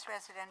R6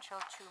 residential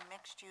to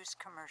mixed-use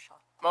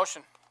commercial.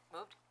 Motion.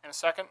 Moved. And a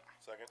second?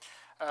 Second.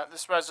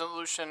 This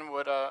resolution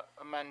would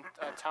amend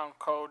town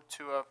code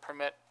to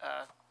permit,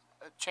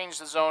 change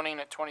the zoning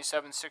at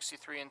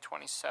 2763 and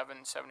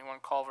 2771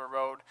 Culver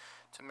Road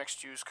to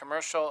mixed-use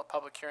commercial. A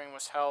public hearing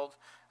was held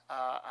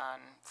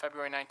on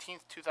February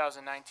 19th,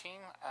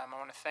 2019. I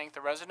want to thank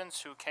the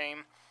residents who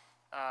came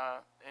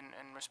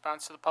in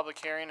response to the public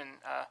hearing.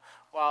 And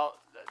while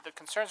the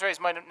concerns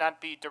raised might not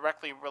be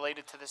directly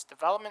related to this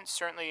development,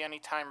 certainly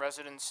anytime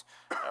residents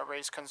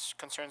raise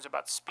concerns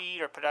about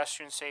speed or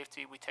pedestrian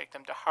safety, we take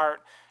them to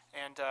heart.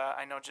 And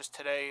I know just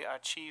today,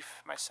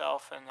 Chief,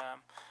 myself, and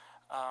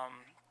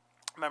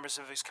members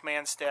of his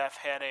command staff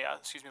had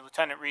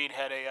Lieutenant Reed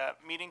had a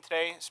meeting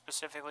today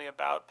specifically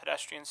about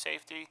pedestrian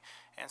safety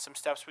and some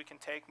steps we can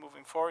take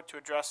moving forward to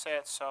address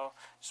that. So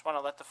just want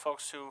to let the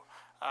folks who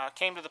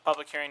came to the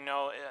public hearing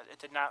know it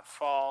did not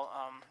fall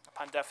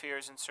upon deaf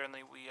ears, and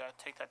certainly we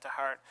take that to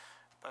heart.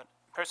 But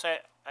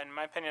personally, in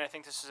my opinion, I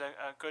think this is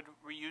a good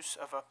reuse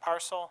of a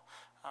parcel.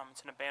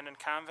 It's an abandoned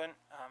convent.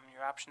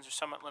 Your options are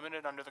somewhat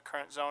limited under the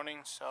current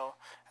zoning, so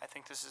I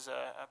think this is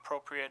a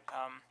appropriate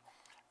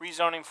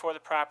rezoning for the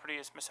property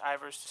as Ms.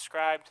 Ivers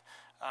described.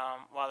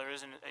 While there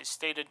isn't a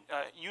stated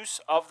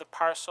use of the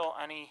parcel,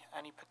 any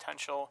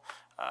potential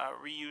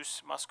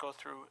reuse must go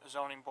through a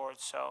zoning board.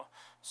 So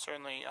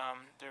certainly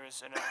there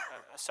is an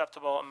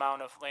acceptable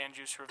amount of land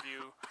use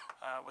review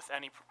with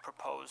any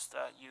proposed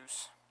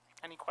use.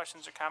 Any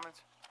questions or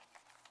comments?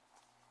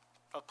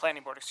 Oh,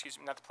 planning board, excuse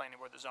me, not the planning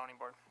board, the zoning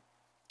board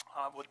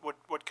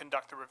would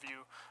conduct a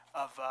review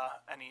of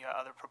any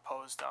other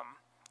proposed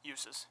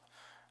uses.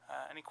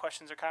 Any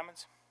questions or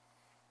comments?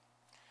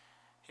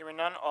 Hearing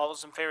none, all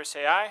those in favor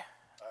say aye.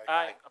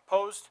 Aye.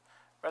 Opposed?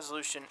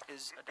 Resolution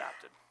is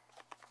adopted.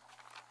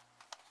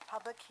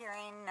 Public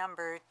hearing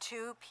number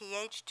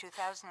 2PH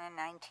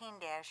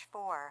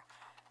 2019-4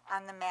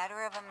 on the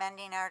matter of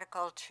amending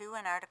Article 2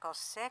 and Article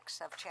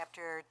 6 of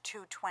Chapter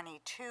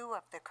 222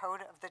 of the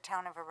Code of the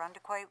Town of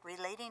Arundecoit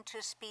relating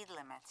to speed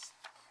limits.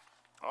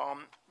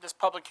 This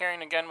public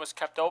hearing again was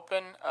kept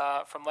open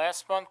from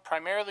last month,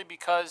 primarily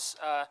because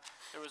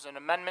there was an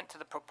amendment to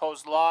the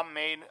proposed law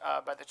made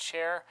by the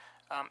chair,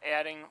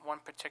 adding one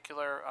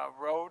particular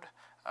road,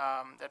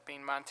 that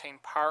being Montaigne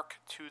Park,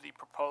 to the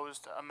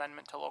proposed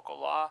amendment to local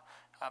law.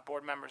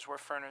 Board members were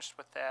furnished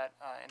with that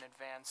in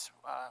advance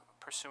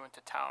pursuant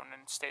to town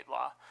and state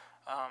law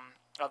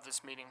of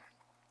this meeting.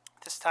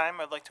 This time,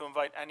 I'd like to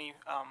invite any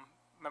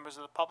members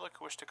of the public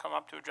who wish to come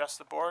up to address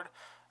the board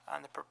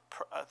on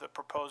the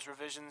proposed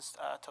revisions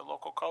to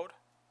local code.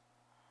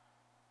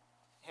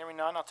 Hearing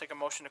none, I'll take a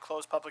motion to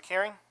close public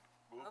hearing.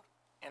 Move.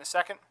 And a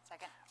second.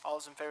 Second. All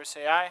those in favor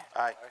say aye.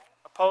 Aye.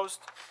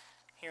 Opposed?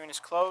 Hearing is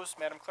closed.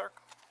 Madam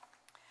Clerk?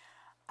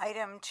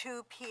 Item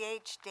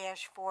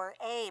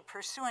 2PH-4A,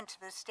 pursuant to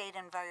the State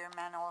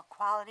Environmental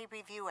Quality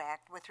Review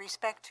Act with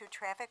respect to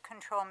traffic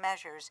control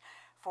measures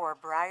for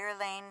Briar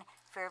Lane,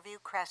 Fairview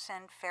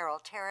Crescent, Farrell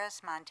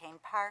Terrace, Montaigne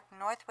Park,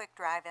 Northwick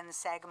Drive, and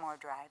Sagamore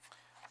Drive.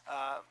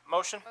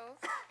 Motion? Move.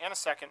 And a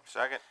second.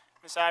 Second.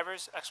 Ms.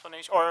 Ivers,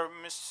 explanation, or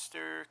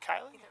Mr.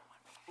 Kiley?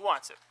 Who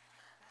wants it?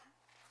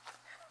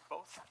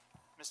 Both?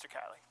 Mr.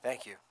 Kiley.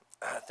 Thank you.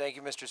 Thank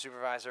you, Mr.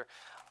 Supervisor.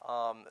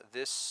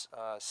 This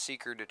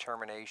seeker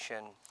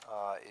determination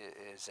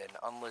is an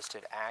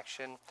unlisted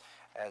action,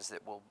 as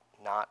it will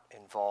not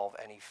involve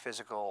any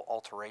physical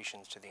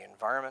alterations to the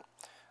environment.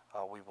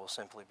 We will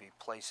simply be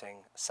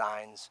placing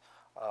signs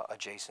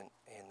adjacent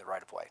in the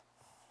right-of-way.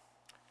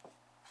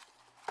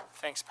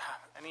 Thanks,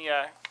 Bob. Any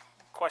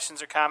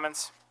questions or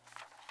comments?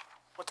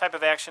 What type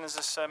of action is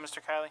this,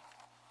 Mr. Kiley?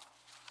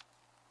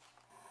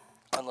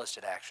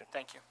 Unlisted action.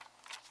 Thank you.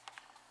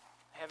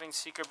 Having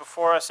seeker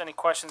before us, any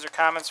questions or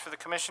comments for the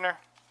commissioner?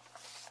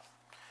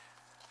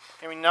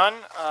 Hearing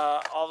none,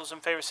 all those in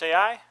favor say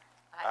aye.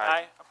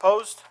 Aye.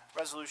 Opposed?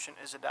 Resolution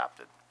is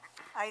adopted.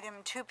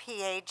 Item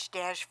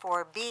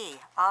 2PH-4B,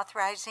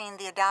 authorizing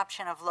the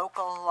adoption of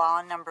local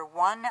law number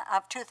 1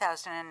 of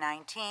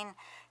 2019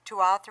 to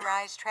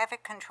authorize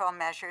traffic control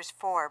measures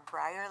for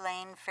Briar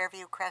Lane,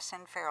 Fairview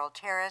Crescent, Farrell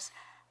Terrace,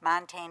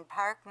 Montaigne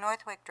Park,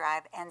 Northwick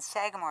Drive, and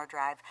Sagamore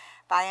Drive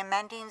by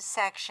amending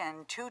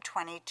section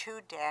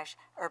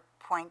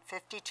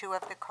 222-.52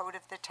 of the Code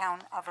of the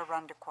Town of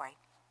Arundecoit.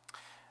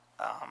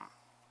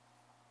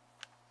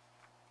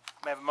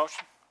 May I have a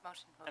motion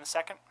Motion. and a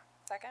second?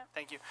 Second.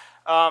 Thank you.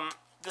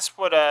 This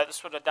would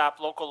adopt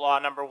local law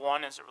number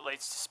 1 as it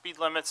relates to speed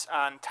limits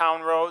on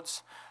town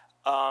roads.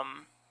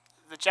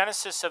 The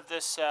genesis of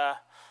this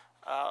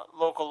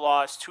local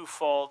law is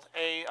twofold.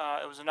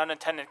 It was an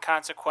unintended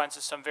consequence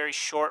of some very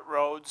short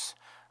roads,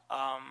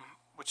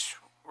 which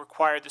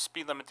required the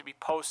speed limit to be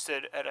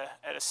posted at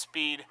a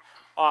speed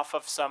off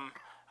of some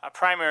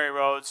primary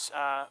roads.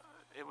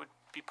 It would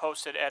be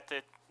posted at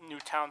the new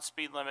town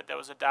speed limit that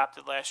was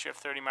adopted last year of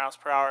 30 miles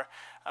per hour.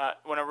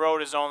 When a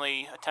road is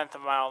only a tenth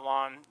of a mile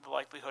long, the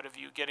likelihood of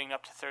you getting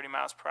up to 30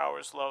 miles per hour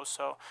is low.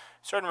 So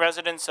certain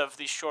residents of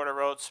these shorter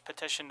roads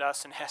petitioned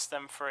us and asked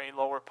them for a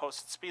lower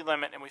posted speed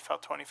limit, and we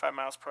felt 25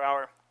 miles per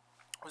hour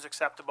was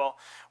acceptable.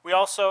 We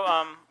also,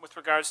 with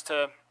regards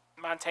to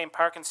Montaigne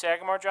Park and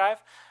Sagamore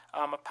Drive,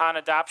 upon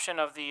adoption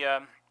of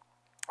the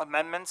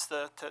amendments,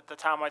 the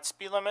townwide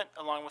speed limit,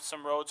 along with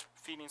some roads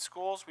feeding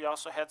schools, we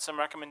also had some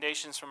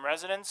recommendations from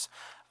residents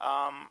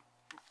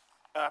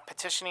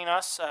petitioning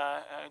us,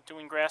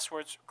 doing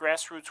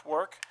grassroots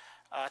work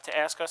to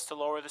ask us to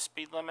lower the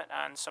speed limit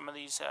on some of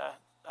these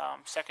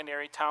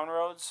secondary town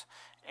roads.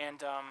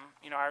 And,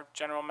 our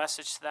general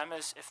message to them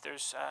is if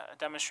there's a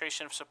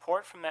demonstration of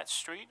support from that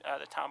street,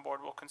 the town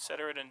board will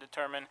consider it and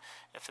determine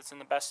if it's in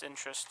the best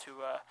interest to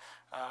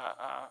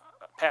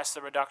pass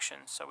the reduction.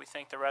 So we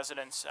thank the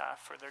residents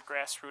for their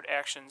grassroots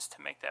actions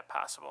to make that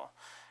possible.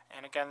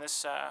 And again,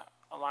 this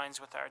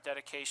aligns with our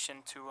dedication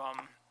to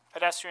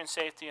pedestrian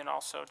safety and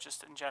also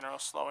just in general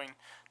slowing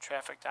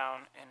traffic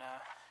down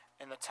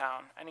in the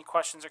town. Any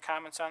questions or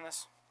comments on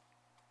this?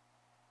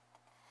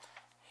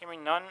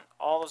 Hearing none,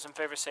 all those in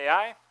favor say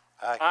aye.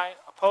 Aye. Aye.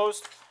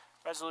 Opposed?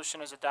 Resolution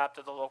is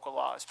adopted. The local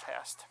law is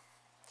passed.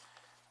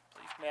 I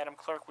believe, Madam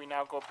Clerk, we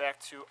now go back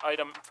to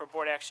item for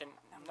board action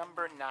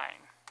number 9.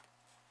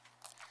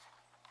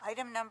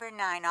 Item number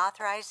 9,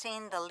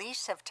 authorizing the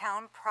lease of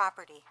town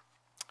property.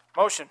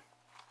 Motion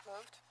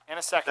Moved. and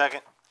a second.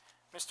 Second.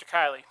 Mr.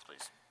 Kiley,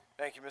 please.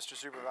 Thank you, Mr.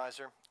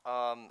 Supervisor.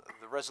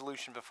 The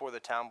resolution before the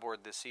town board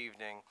this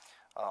evening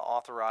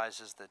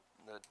authorizes the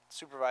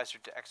supervisor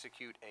to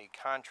execute a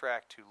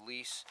contract to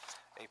lease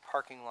a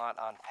parking lot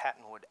on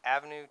Pattonwood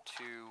Avenue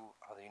to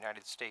the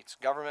United States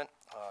government,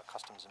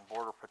 Customs and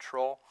Border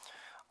Patrol.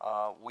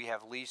 We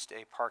have leased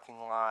a parking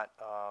lot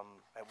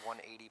at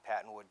 180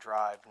 Pattonwood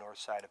Drive, north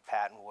side of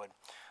Pattonwood,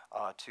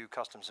 to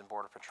Customs and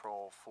Border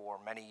Patrol for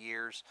many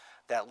years.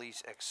 That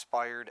lease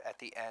expired at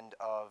the end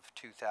of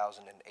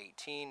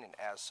 2018, and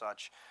as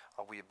such,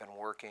 we have been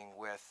working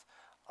with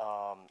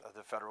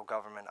the federal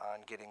government on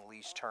getting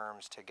lease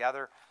terms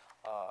together.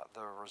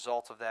 The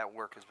result of that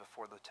work is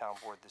before the town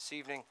board this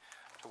evening,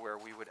 to where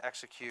we would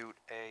execute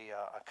a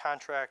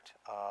contract,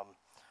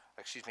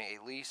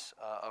 a lease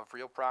of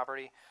real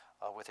property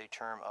with a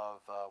term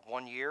of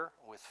 1 year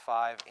with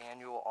 5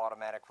 annual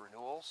automatic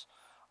renewals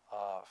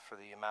for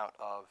the amount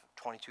of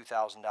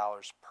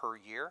 $22,000 per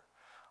year.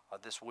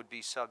 This would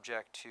be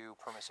subject to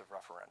permissive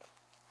referendum.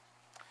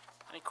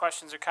 Any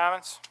questions or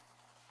comments?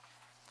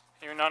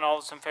 Hearing none, all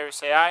those in favor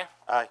say aye.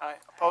 Aye. Aye.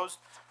 Opposed?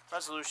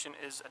 Resolution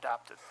is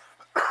adopted.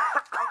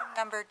 Item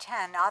number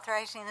 10,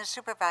 authorizing the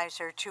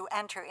supervisor to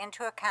enter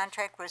into a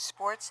contract with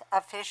sports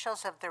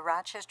officials of the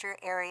Rochester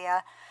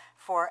area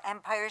for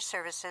Empire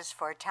Services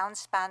for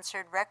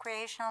town-sponsored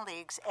recreational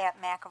leagues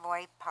at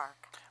McAvoy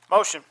Park.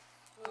 Motion.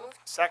 Moved.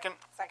 Second.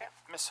 Second.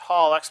 Ms.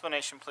 Hall,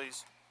 explanation,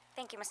 please.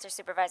 Thank you, Mr.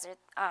 Supervisor.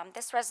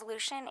 This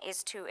resolution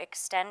is to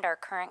extend our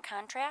current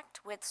contract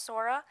with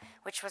SORA,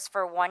 which was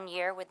for 1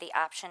 year with the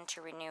option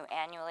to renew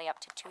annually up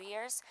to 2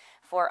 years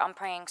for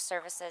umpiring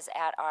services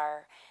at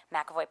our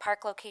McAvoy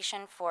Park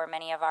location for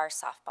many of our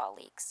softball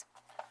leagues.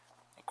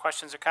 Any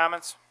questions or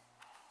comments?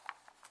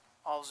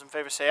 All those in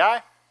favor say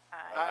aye.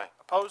 Aye.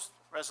 Opposed?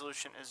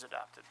 Resolution is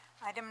adopted.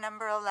 Item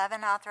number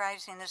 11,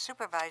 authorizing the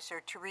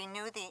supervisor to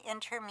renew the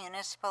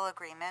intermunicipal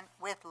agreement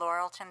with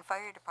Laurelton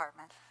Fire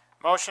Department.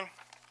 Motion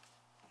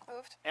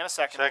Moved. and a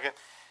second. Second.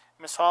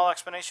 Ms. Hall,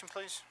 explanation,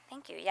 please.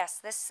 Thank you. Yes,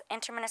 this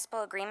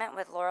intermunicipal agreement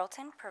with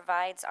Laurelton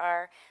provides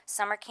our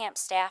summer camp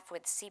staff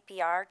with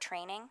CPR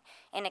training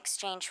in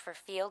exchange for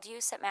field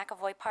use at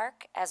McAvoy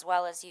Park, as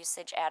well as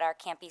usage at our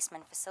Camp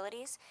Eastman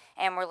facilities,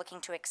 and we're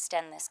looking to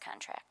extend this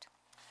contract.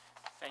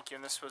 Thank you.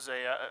 And this was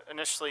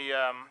initially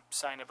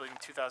signed, I believe, in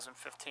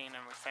 2015, and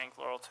we thank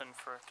Laurelton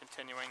for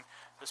continuing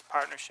this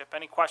partnership.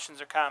 Any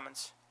questions or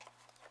comments?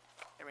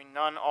 Hearing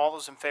none, all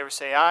those in favor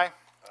say aye.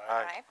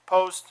 Aye.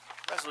 Opposed?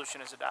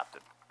 Resolution is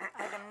adopted.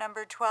 Item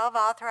number 12,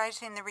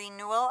 authorizing the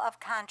renewal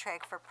of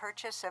contract for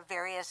purchase of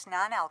various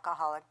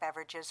non-alcoholic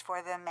beverages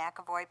for the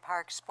McAvoy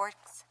Park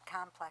Sports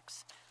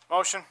Complex.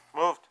 Motion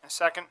Moved. and a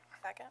second.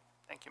 Second.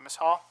 Thank you, Ms.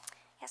 Hall.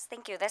 Yes,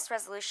 thank you. This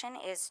resolution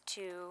is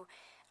to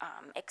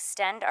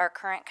extend our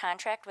current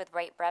contract with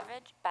Wright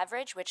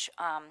Beverage, which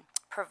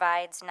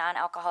provides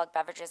non-alcoholic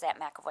beverages at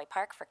McAvoy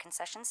Park for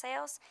concession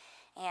sales.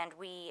 And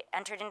we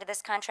entered into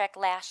this contract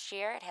last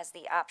year. It has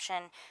the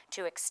option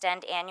to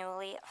extend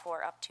annually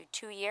for up to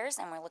 2 years,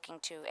 and we're looking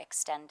to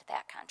extend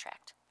that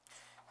contract.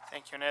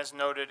 Thank you. And as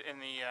noted in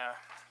the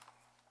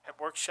at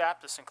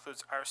workshop, this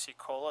includes RC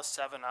Cola,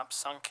 7-Up,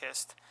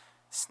 Sunkist,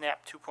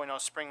 Snap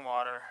 2.0 Spring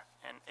Water,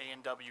 and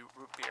A&W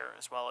Root Beer,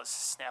 as well as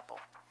Snapple.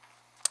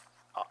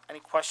 Any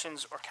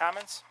questions or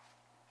comments?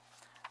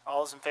 All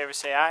those in favor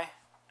say aye.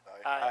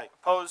 Aye.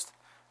 Opposed?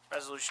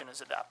 Resolution is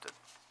adopted.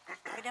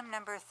 Item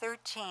number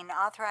 13,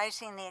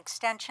 authorizing the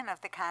extension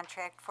of the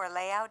contract for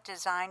layout,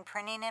 design,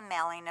 printing, and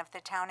mailing of the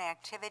town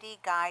activity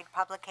guide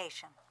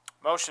publication.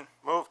 Motion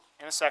Moved.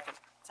 and a second.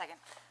 Second.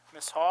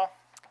 Ms. Hall,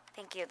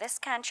 Thank you. This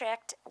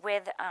contract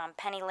with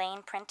Penny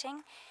Lane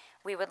Printing,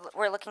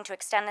 we're looking to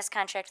extend this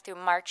contract through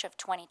March of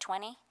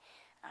 2020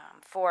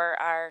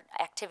 for our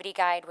activity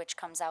guide, which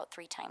comes out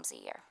 3 times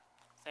a year.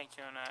 Thank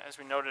you, and as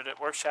we noted at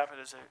workshop,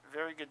 it is a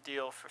very good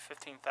deal for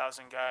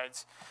 15,000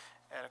 guides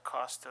at a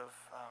cost of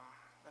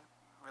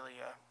really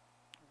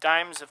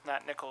dimes, if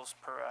not nickels,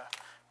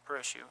 per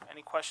issue.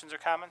 Any questions or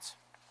comments?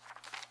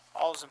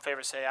 All those in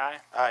favor say aye.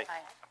 Aye.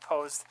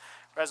 Opposed?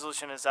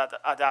 Resolution is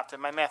adopted.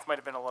 My math might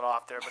have been a little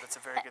off there, but it's a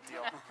very good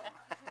deal.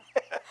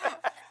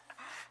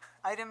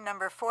 Item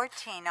number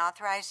 14,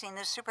 authorizing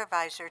the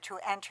supervisor to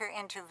enter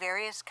into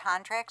various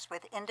contracts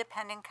with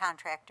independent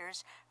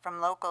contractors from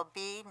Local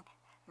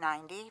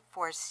B90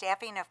 for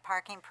staffing of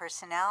parking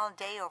personnel,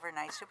 day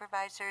overnight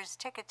supervisors,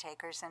 ticket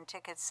takers, and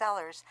ticket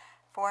sellers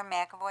for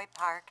McAvoy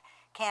Park,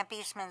 Camp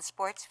Eastman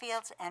Sports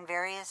Fields, and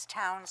various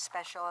town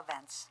special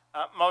events.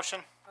 Motion?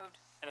 Moved.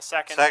 In a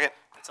second? Second.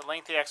 It's a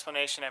lengthy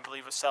explanation, I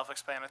believe was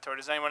self-explanatory.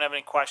 Does anyone have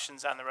any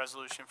questions on the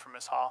resolution for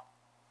Ms. Hall?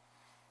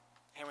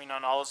 Hearing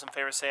none, all those in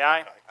favor say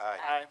aye. Aye.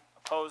 Aye.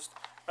 Opposed?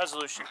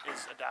 Resolution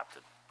is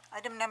adopted.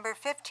 Item number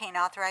 15,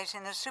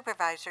 authorizing the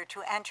supervisor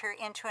to enter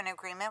into an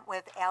agreement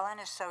with Allen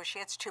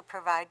Associates to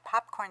provide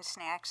popcorn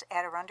snacks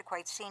at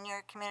Arundecoit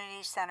Senior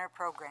Community Center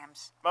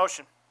programs.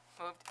 Motion?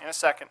 Moved. In a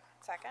second.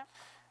 Second.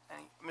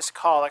 Ms.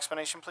 Hall,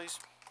 explanation, please.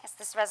 Yes,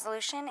 this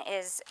resolution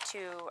is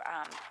to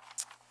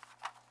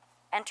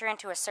enter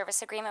into a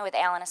service agreement with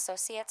Allen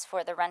Associates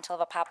for the rental of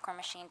a popcorn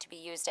machine to be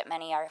used at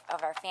many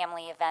of our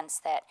family events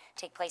that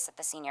take place at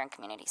the Senior and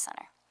Community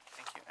Center.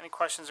 Thank you. Any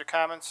questions or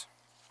comments?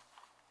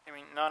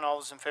 Hearing none, all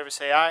those in favor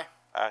say aye.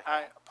 Aye.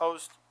 Aye.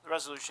 Opposed? The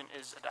resolution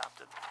is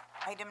adopted.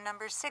 Item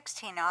number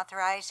 16,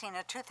 authorizing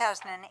a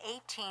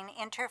 2018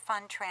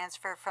 interfund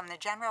transfer from the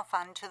general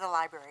fund to the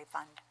library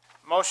fund.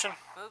 Motion?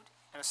 Moved.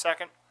 In a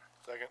second.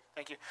 Second.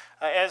 Thank you.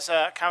 As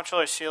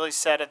Councilor Sealy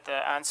said at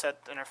the onset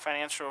in her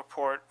financial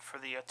report for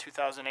the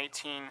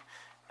 2018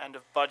 end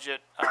of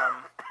budget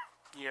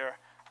year,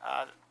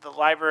 the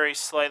library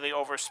slightly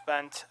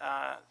overspent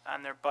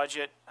on their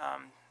budget.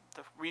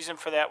 The reason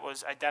for that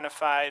was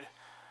identified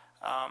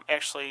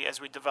actually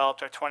as we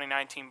developed our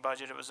 2019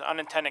 budget. It was an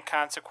unintended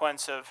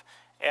consequence of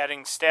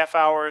adding staff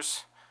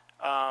hours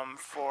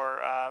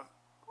for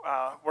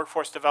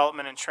workforce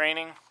development and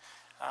training.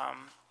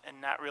 And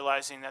not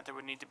realizing that there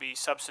would need to be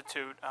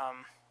substitute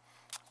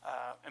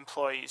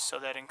employees, so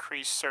that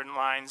increased certain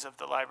lines of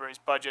the library's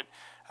budget.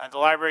 The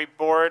library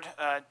board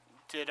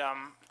did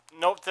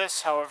note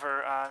this,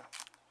 however,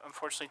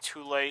 unfortunately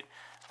too late.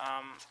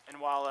 And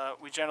while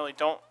we generally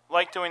don't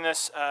like doing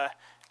this,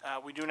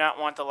 we do not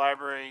want the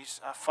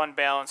library's fund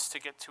balance to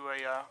get to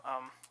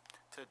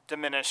to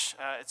diminish.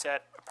 It's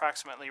at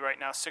approximately right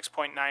now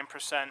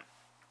 6.9%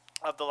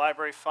 of the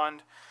library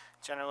fund.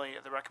 Generally,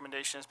 the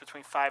recommendation is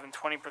between 5 and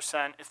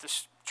 20%. If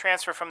this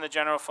transfer from the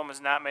general fund was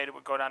not made, it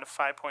would go down to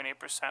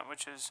 5.8%,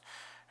 which is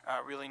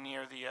really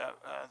near the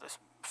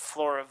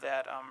floor of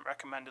that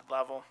recommended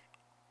level.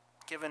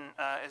 Given,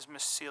 as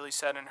Ms. Sealy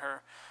said in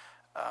her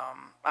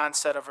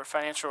onset of her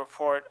financial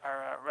report,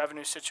 our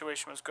revenue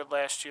situation was good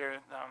last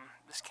year.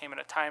 This came in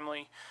a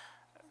timely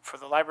for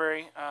the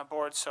library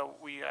board, so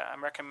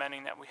I'm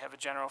recommending that we have a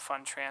general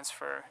fund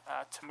transfer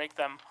to make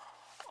them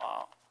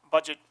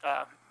budget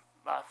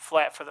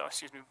flat for the,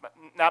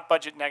 not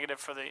budget negative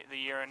for the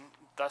year, and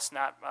thus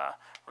not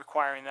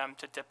requiring them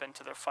to dip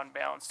into their fund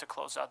balance to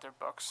close out their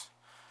books.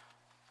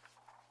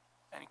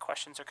 Any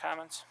questions or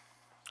comments?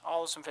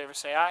 All those in favor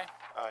say aye.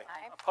 Aye.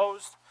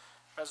 Opposed?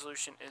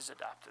 Resolution is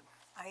adopted.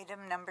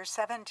 Item number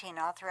 17,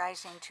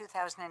 authorizing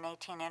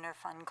 2018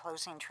 interfund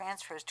closing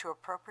transfers to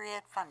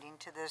appropriate funding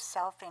to the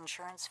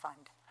self-insurance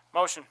fund.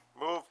 Motion.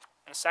 Moved.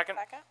 And a second?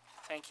 Second.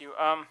 Thank you.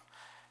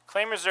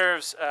 Claim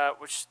reserves,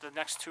 which the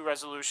next 2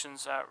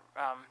 resolutions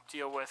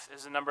deal with,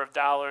 is the number of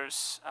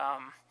dollars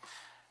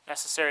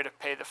necessary to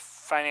pay the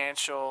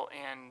financial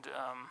and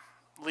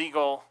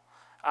legal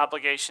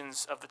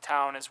obligations of the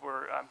town, as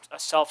we're a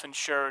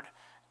self-insured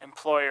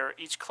employer.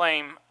 Each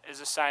claim is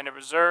assigned a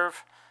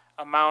reserve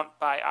amount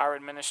by our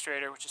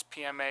administrator, which is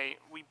PMA.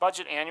 We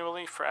budget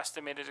annually for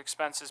estimated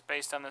expenses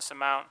based on this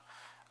amount.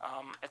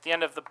 At the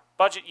end of the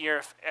budget year,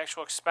 if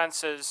actual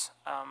expenses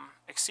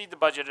exceed the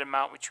budgeted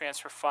amount, we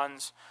transfer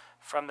funds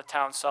from the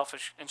town's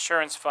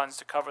self-insurance funds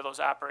to cover those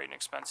operating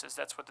expenses.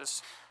 That's what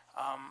this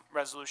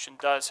resolution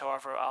does.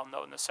 However, I'll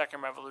note in the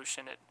second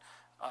resolution, it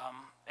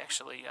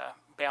actually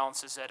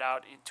balances that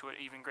out to an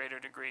even greater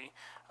degree.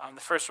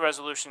 The first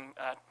resolution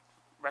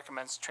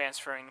recommends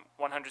transferring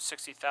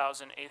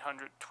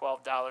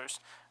 $160,812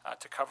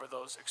 to cover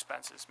those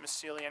expenses. Ms.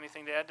 Sealy,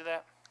 anything to add to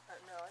that?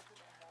 No, I do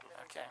not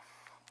have Okay.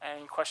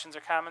 Any questions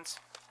or comments?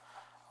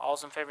 All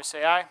those in favor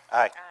say aye.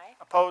 Aye. Aye.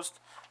 Opposed?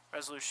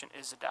 Resolution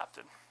is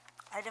adopted.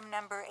 Item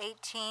number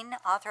 18,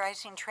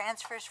 authorizing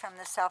transfers from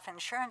the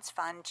self-insurance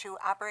fund to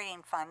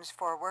operating funds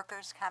for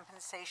workers'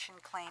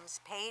 compensation claims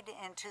paid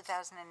in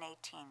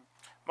 2018.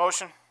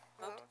 Motion?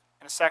 Moved.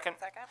 In a second?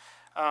 Second.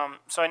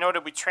 So I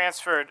noted we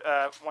transferred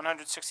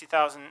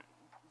 $160,000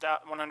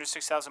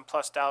 $106,000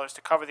 plus dollars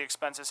to cover the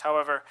expenses.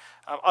 However,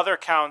 other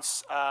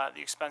accounts,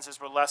 the expenses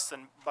were less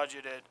than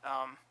budgeted.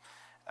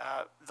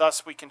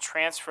 Thus, we can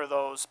transfer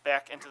those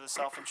back into the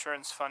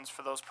self-insurance funds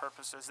for those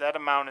purposes. That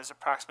amount is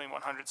approximately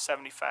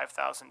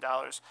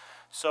 $175,000.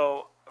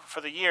 So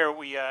for the year,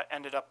 we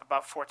ended up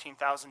about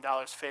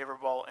 $14,000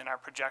 favorable in our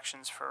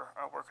projections for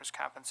our workers'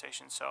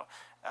 compensation. So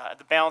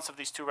the balance of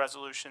these two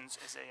resolutions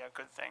is a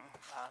good thing.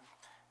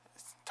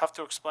 It's tough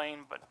to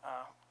explain, but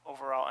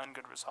overall end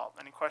good result.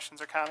 Any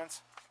questions or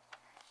comments?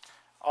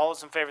 All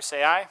those in favor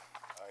say aye.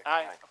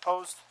 Aye.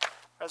 Opposed?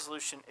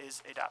 Resolution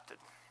is adopted.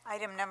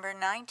 Item number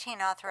 19,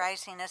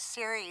 authorizing a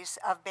series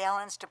of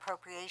balanced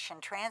appropriation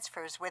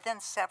transfers within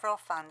several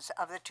funds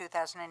of the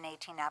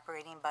 2018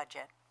 operating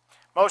budget.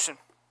 Motion.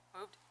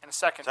 Moved. And a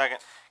second. Second.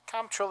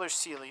 Comptroller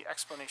Seeley,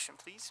 explanation,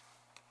 please.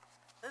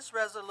 This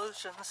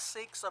resolution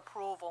seeks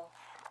approval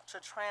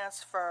to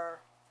transfer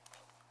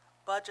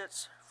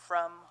budgets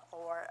from,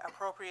 or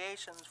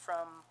appropriations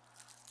from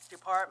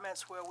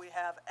departments where we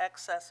have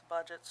excess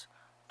budgets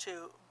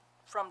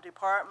from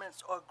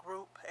departments or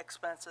group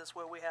expenses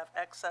where we have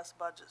excess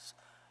budgets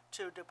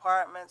to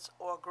departments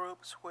or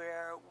groups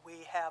where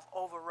we have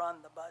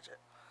overrun the budget.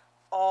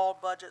 All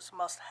budgets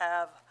must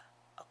have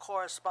a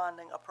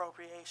corresponding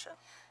appropriation,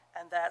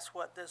 and that's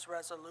what this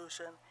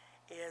resolution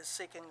is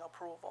seeking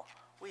approval.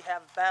 We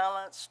have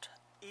balanced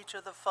each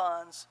of the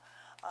funds,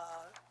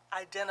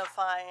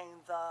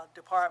 identifying the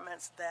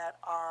departments that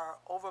are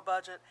over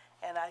budget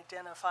and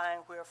identifying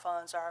where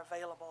funds are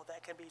available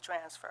that can be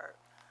transferred.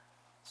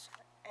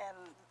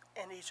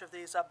 And each of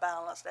these are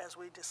balanced as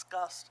we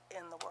discussed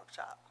in the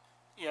workshop.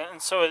 Yeah,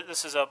 and so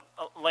this is a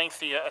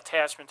lengthy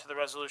attachment to the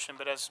resolution,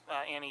 but as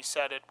Annie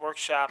said, at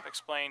workshop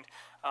explained,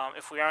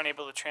 if we aren't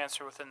able to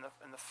transfer within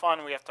the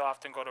fund, we have to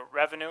often go to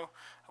revenue,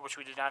 which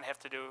we did not have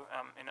to do.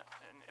 And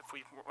if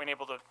we weren't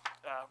able to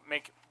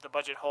make the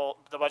budget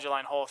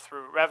line whole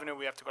through revenue,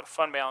 we have to go to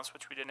fund balance,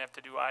 which we didn't have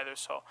to do either.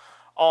 So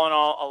all in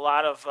all, a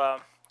lot of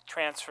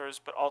transfers,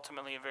 but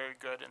ultimately very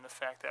good in the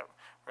fact that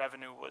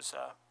revenue was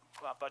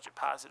budget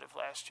positive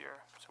last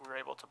year, so we were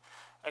able to,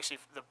 actually,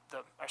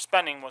 our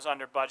spending was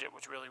under budget,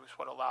 which really was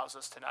what allows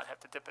us to not have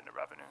to dip into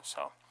revenue.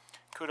 So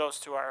kudos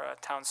to our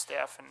town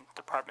staff and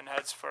department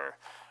heads for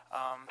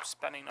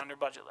spending under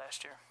budget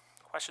last year.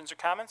 Questions or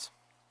comments?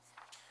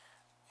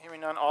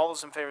 Hearing none, all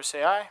those in favor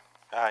say aye.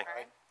 Aye.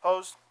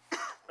 Opposed?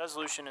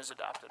 Resolution is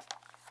adopted.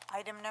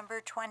 Item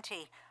number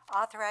 20,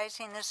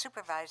 authorizing the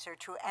supervisor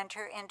to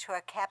enter into a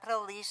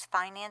capital lease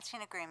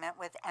financing agreement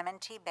with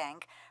M&T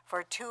Bank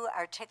for 2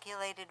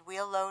 articulated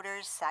wheel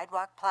loaders,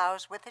 sidewalk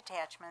plows with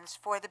attachments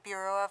for the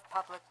Bureau of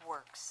Public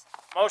Works.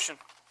 Motion.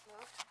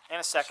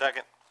 And a second.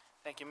 Second.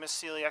 Thank you. Ms.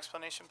 Seeley,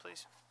 explanation,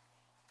 please.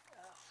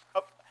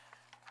 No,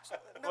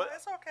 What?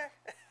 it's okay.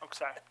 Oh,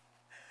 sorry.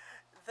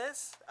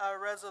 This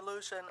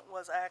resolution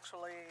was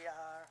actually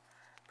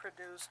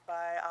produced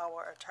by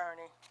our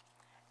attorney,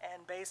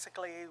 and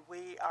basically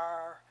we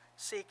are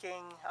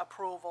seeking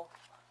approval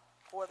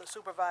for the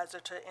supervisor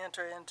to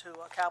enter into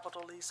a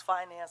capital lease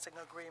financing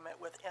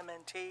agreement with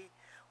M&T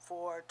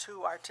for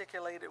 2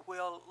 articulated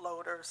wheel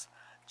loaders,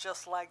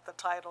 just like the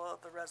title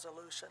of the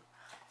resolution.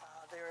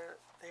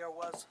 There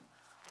was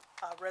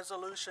a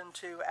resolution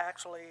to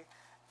actually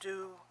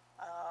to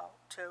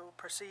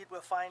proceed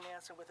with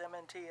financing with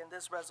M&T, and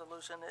this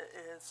resolution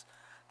is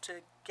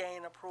to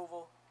gain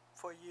approval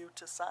for you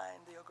to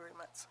sign the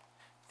agreements.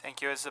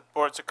 Thank you. As the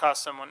board's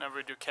accustomed, whenever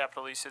we do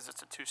capital leases,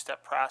 it's a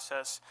 2-step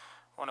process,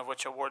 one of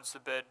which awards the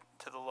bid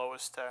to the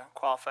lowest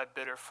qualified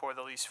bidder for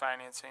the lease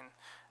financing,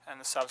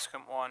 and the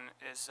subsequent one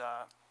is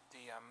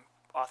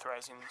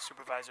authorizing the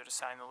supervisor to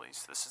sign the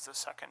lease. This is the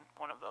second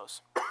one of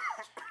those.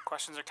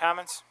 Questions or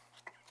comments?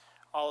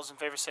 All those in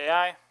favor say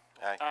aye.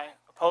 Aye. Aye.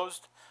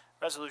 Opposed?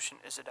 Resolution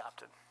is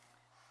adopted.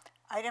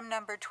 Item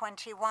number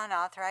 21,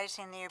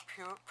 authorizing the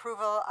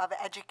approval of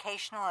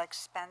educational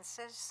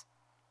expenses.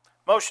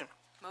 Motion.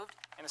 Moved.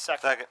 And a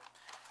second. Second.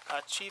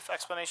 Chief,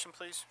 explanation,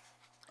 please.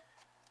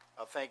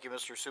 Thank you,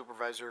 Mr.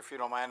 Supervisor. If you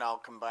don't mind, I'll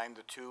combine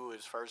the two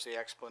as far as the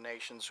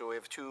explanation. So we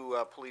have 2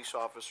 police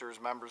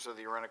officers, members of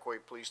the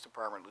Irondequoit Police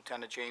Department,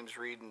 Lieutenant James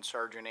Reed and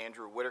Sergeant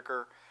Andrew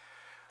Whitaker,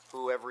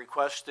 who have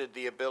requested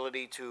the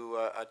ability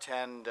to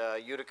attend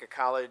Utica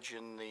College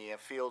in the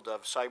field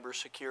of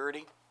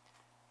cybersecurity.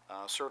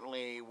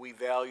 Certainly, we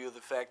value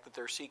the fact that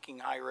they're seeking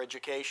higher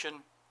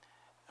education.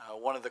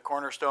 One of the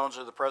cornerstones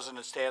of the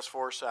President's Task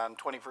Force on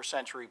 21st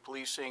Century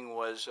Policing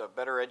was a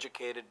better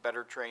educated,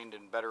 better trained,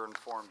 and better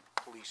informed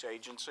police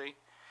agency.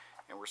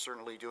 And we're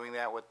certainly doing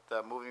that with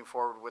moving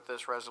forward with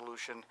this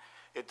resolution.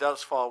 It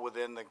does fall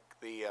within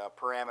the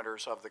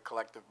parameters of the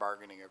collective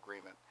bargaining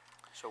agreement.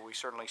 So we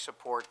certainly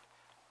support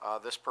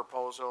this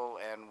proposal,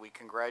 and we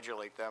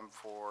congratulate them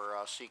for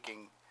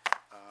seeking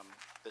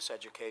this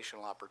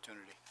educational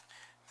opportunity.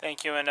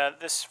 Thank you. And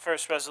this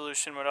first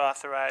resolution would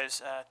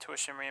authorize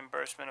tuition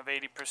reimbursement of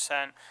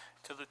 80%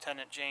 to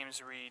Lieutenant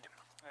James Reed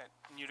at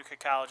Utica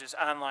College's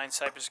online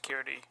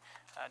cybersecurity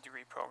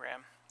degree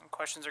program. Any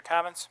questions or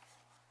comments?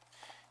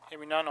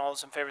 Hearing none, all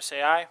those in favor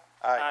say aye.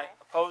 Aye.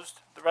 Opposed?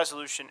 The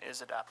resolution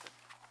is adopted.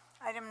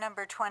 Item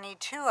number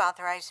 22,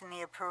 authorizing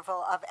the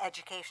approval of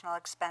educational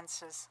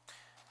expenses.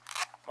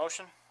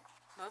 Motion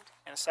Moved.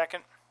 and a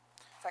second.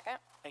 Second.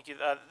 Thank you.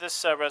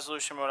 This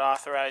resolution would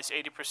authorize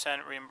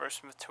 80%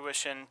 reimbursement of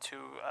tuition to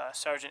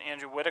Sergeant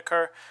Andrew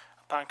Whitaker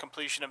upon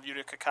completion of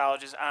Utica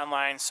College's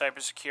online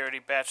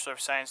cybersecurity Bachelor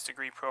of Science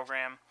degree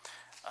program.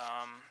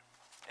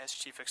 As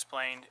Chief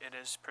explained, it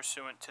is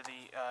pursuant to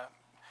the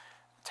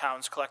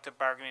town's collective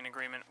bargaining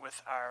agreement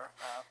with our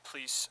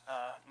police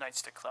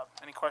nightstick club.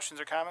 Any questions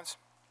or comments?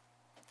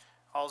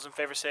 All those in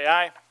favor say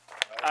aye.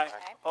 Aye.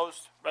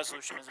 Opposed?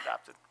 Resolution is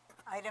adopted.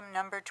 Item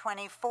number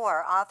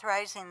 24,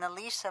 authorizing the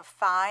lease of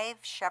 5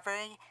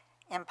 Chevrolet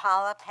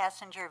Impala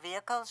passenger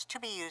vehicles to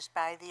be used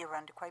by the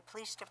Arundecoy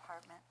Police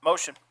Department.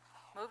 Motion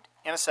Moved.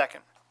 and a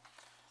second.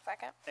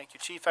 Second. Thank you.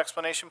 Chief,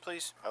 explanation,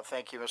 please.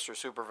 Thank you, Mr.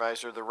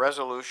 Supervisor. The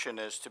resolution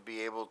is to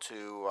be able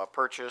to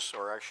purchase,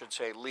 or I should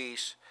say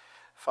lease,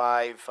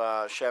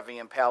 5 Chevy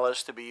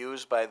Impalas to be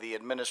used by the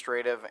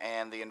administrative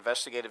and the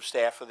investigative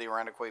staff of the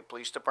Arundecoy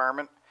Police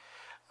Department.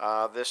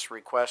 This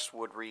request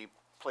would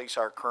replace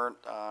our current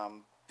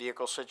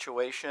vehicle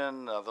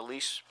situation. The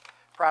lease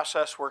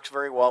process works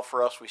very well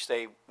for us. We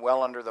stay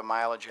well under the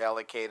mileage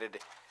allocated,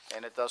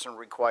 and it doesn't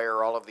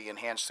require all of the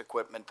enhanced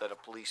equipment that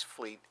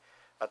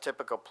a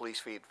typical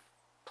police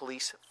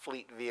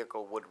fleet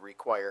vehicle would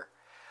require.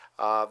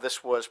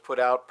 This was put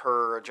out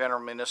per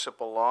general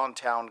municipal law and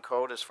town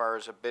code as far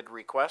as a bid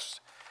request.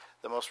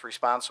 The most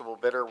responsible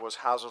bidder was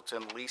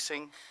Hazelton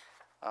Leasing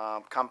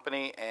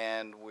Company,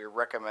 and we're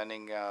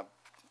recommending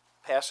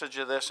passage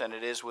of this, and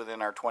it is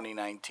within our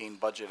 2019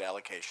 budget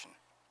allocation.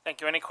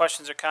 Thank you. Any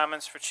questions or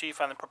comments for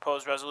Chief on the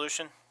proposed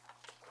resolution?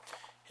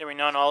 Hearing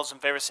none, all those in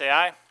favor say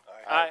aye.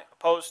 Aye.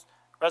 Opposed?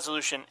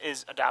 Resolution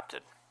is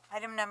adopted.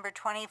 Item number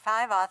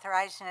 25,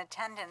 authorizing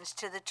attendance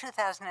to the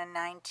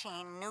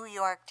 2019 New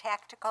York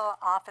Tactical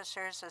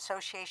Officers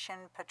Association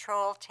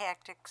Patrol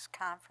Tactics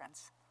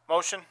Conference.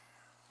 Motion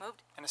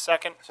Moved. and a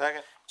second.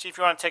 Second. Chief,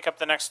 you want to take up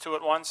the next two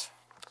at once?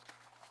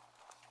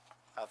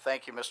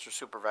 Thank you, Mr.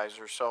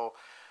 Supervisor. So,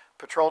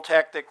 Patrol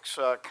Tactics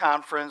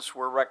Conference,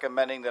 we're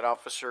recommending that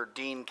Officer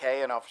Dean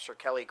Kay and Officer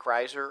Kelly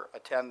Kreiser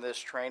attend this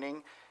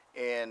training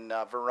in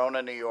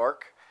Verona, New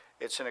York.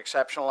 It's an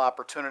exceptional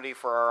opportunity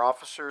for our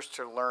officers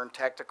to learn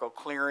tactical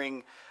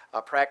clearing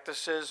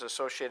practices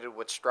associated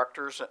with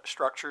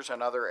structures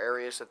and other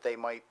areas that they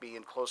might be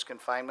in close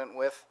confinement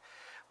with.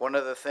 One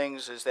of the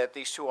things is that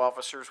these 2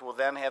 officers will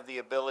then have the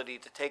ability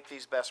to take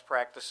these best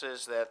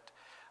practices that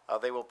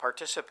they will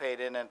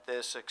participate in at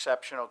this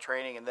exceptional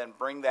training and then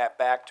bring that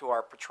back to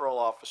our patrol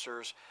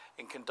officers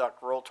and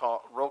conduct roll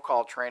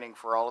call training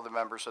for all of the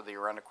members of the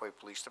Arundecoy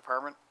Police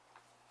Department.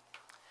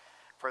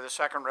 For the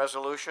second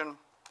resolution,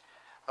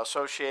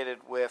 associated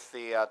with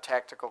the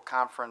tactical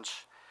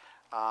conference,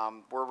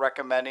 we're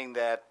recommending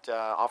that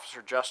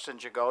Officer Justin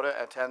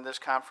Jagoda attend this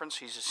conference.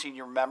 He's a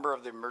senior member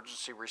of the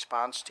emergency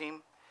response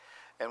team.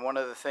 And one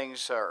of the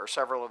things, or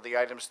several of the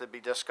items that be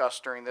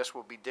discussed during this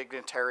will be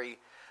dignitary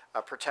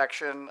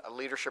protection,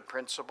 leadership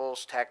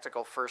principles,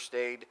 tactical first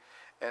aid,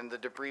 and the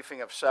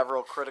debriefing of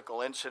several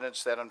critical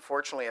incidents that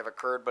unfortunately have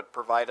occurred but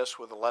provide us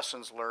with a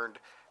lessons learned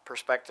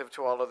perspective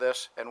to all of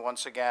this. And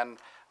once again,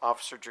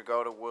 Officer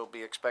Jagoda will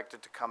be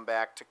expected to come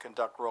back to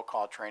conduct roll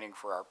call training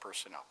for our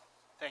personnel.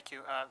 Thank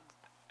you.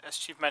 As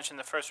Chief mentioned,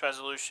 the first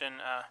resolution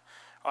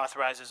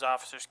authorizes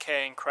Officers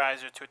Kay and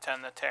Kreiser to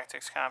attend the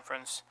tactics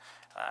conference.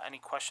 Any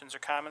questions or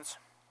comments?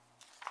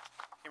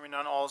 Hearing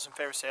none, all those in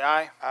favor say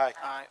aye. Aye.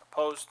 Aye.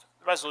 Opposed?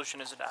 The resolution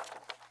is adopted.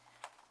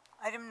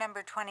 Item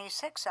number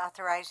 26,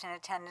 authorizing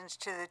attendance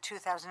to the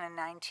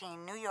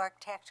 2019 New York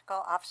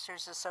Tactical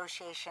Officers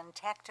Association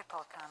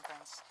Tactical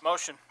Conference.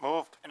 Motion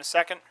Moved. and a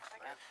second.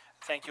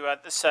 Thank you.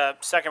 This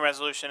second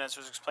resolution, as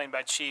was explained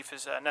by Chief,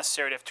 is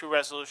necessary to have 2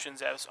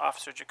 resolutions, as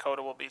Officer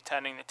Jagoda will be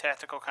attending the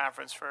tactical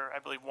conference for, I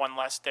believe, 1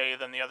 less day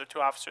than the other 2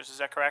 officers. Is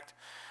that correct?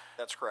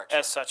 That's correct.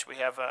 As such, we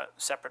have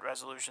separate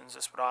resolutions.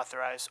 This would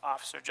authorize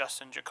Officer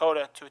Justin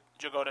Jagoda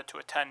to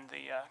attend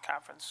the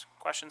conference.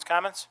 Questions,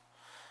 comments?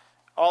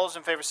 All those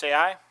in favor say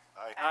aye.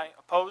 Aye. Aye.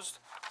 Opposed?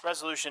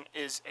 Resolution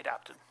is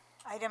adopted.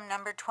 Item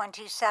number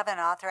 27,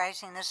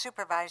 authorizing the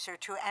supervisor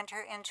to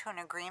enter into an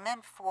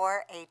agreement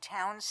for a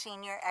town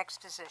senior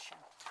exposition.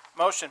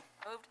 Motion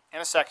Moved.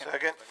 and a second.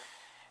 Second.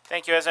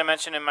 Thank you. As I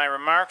mentioned in my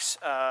remarks,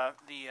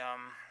 the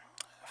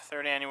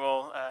third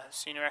annual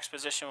senior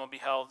exposition will be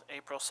held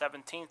April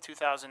 17th,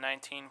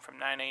 2019 from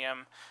 9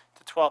 a.m.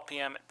 to 12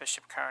 p.m. at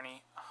Bishop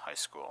Kearney High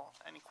School.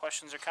 Any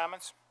questions or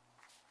comments?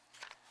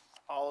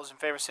 All those in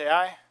favor say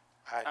aye.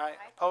 Aye.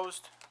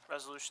 Opposed?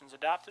 Resolution's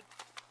adopted.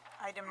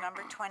 Item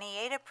number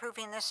 28,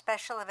 approving the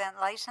special event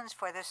license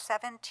for the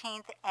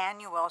 17th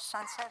annual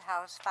Sunset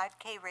House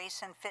 5K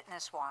Race and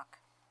Fitness Walk.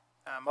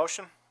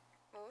 Motion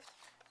Moved.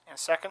 and a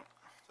second.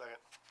 Second.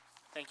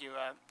 Thank you.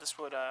 This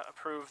would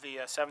approve the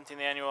 17th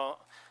annual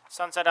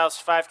Sunset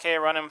House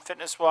 5K Run and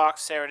Fitness Walk,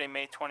 Saturday,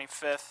 May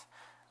 25th,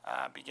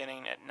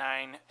 beginning at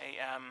 9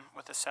 a.m.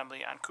 with assembly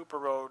on Cooper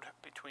Road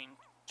between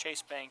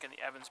Chase Bank and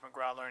the Evans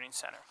McGraw Learning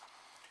Center.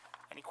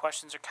 Any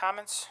questions or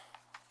comments?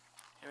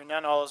 Hearing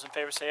none, all those in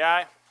favor say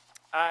aye.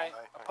 Aye.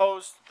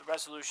 Opposed? The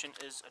resolution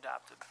is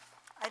adopted.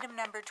 Item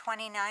number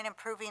 29,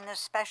 approving the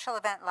special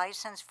event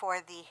license for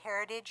the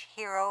Heritage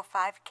Hero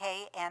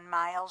 5K and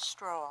Miles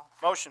Stroll.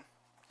 Motion.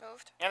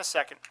 Moved. And a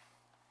second.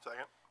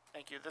 Second.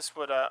 Thank you. This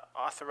would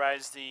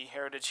authorize the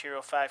Heritage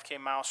Hero 5K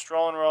Mile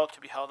Stroll and Roll to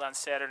be held on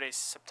Saturday,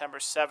 September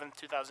 7th,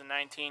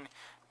 2019,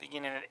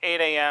 beginning at 8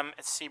 a.m.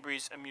 at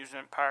Seabreeze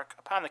Amusement Park,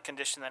 upon the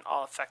condition that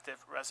all affected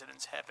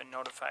residents have been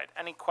notified.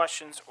 Any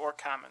questions or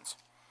comments?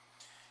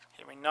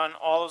 Hearing none,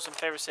 all those in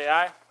favor say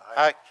aye.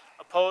 Aye.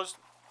 Opposed?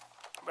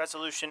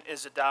 Resolution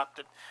is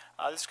adopted.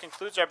 This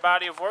concludes our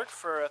body of work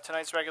for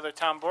tonight's regular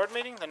town board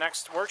meeting. The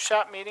next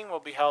workshop meeting will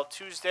be held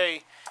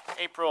Tuesday,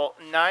 April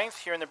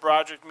 9th, here in the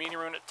Broderick Meeting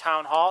Room at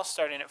Town Hall,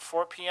 starting at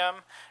 4 p.m.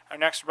 Our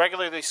next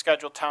regularly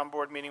scheduled town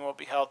board meeting will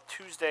be held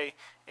Tuesday,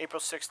 April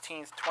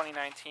 16th,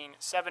 2019,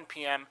 7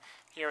 p.m.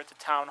 here at the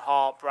Town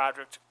Hall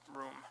Broderick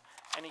Room.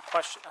 Any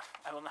question?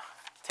 I will now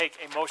take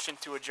a motion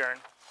to adjourn.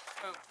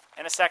 Moved.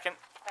 And a second.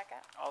 Second.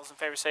 All those in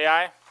favor say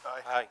aye.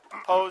 Aye.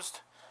 Opposed?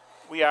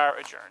 We are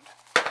adjourned.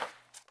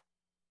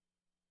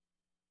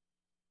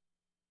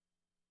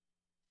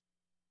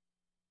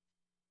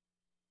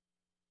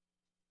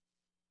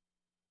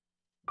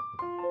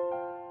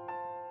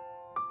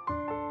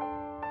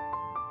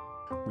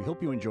 We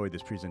hope you enjoyed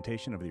this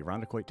presentation of the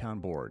Irondequoit Town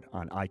Board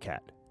on ICAT,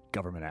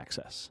 Government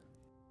Access.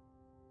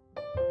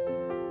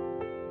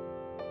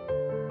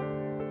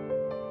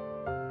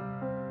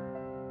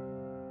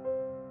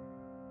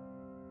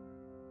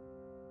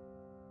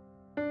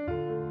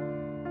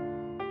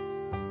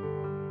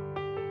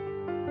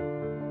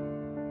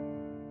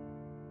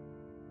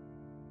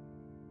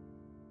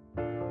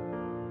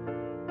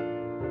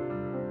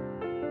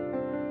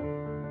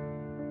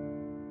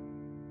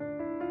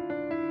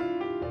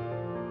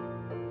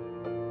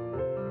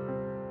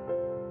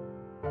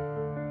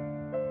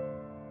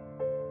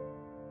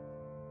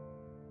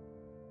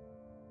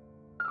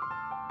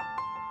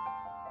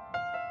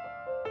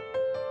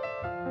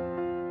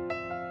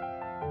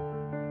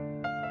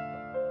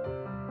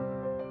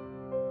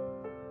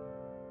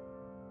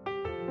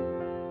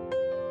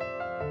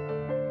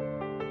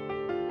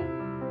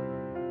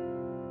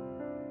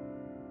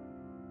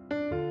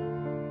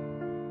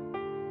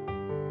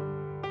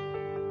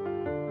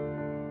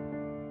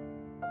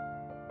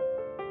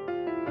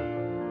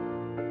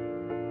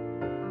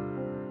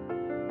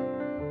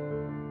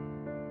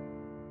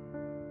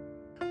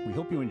 We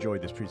hope you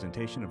enjoyed this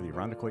presentation of the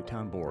Irondequoit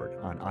Town Board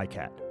on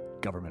ICAT,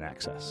 Government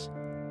Access.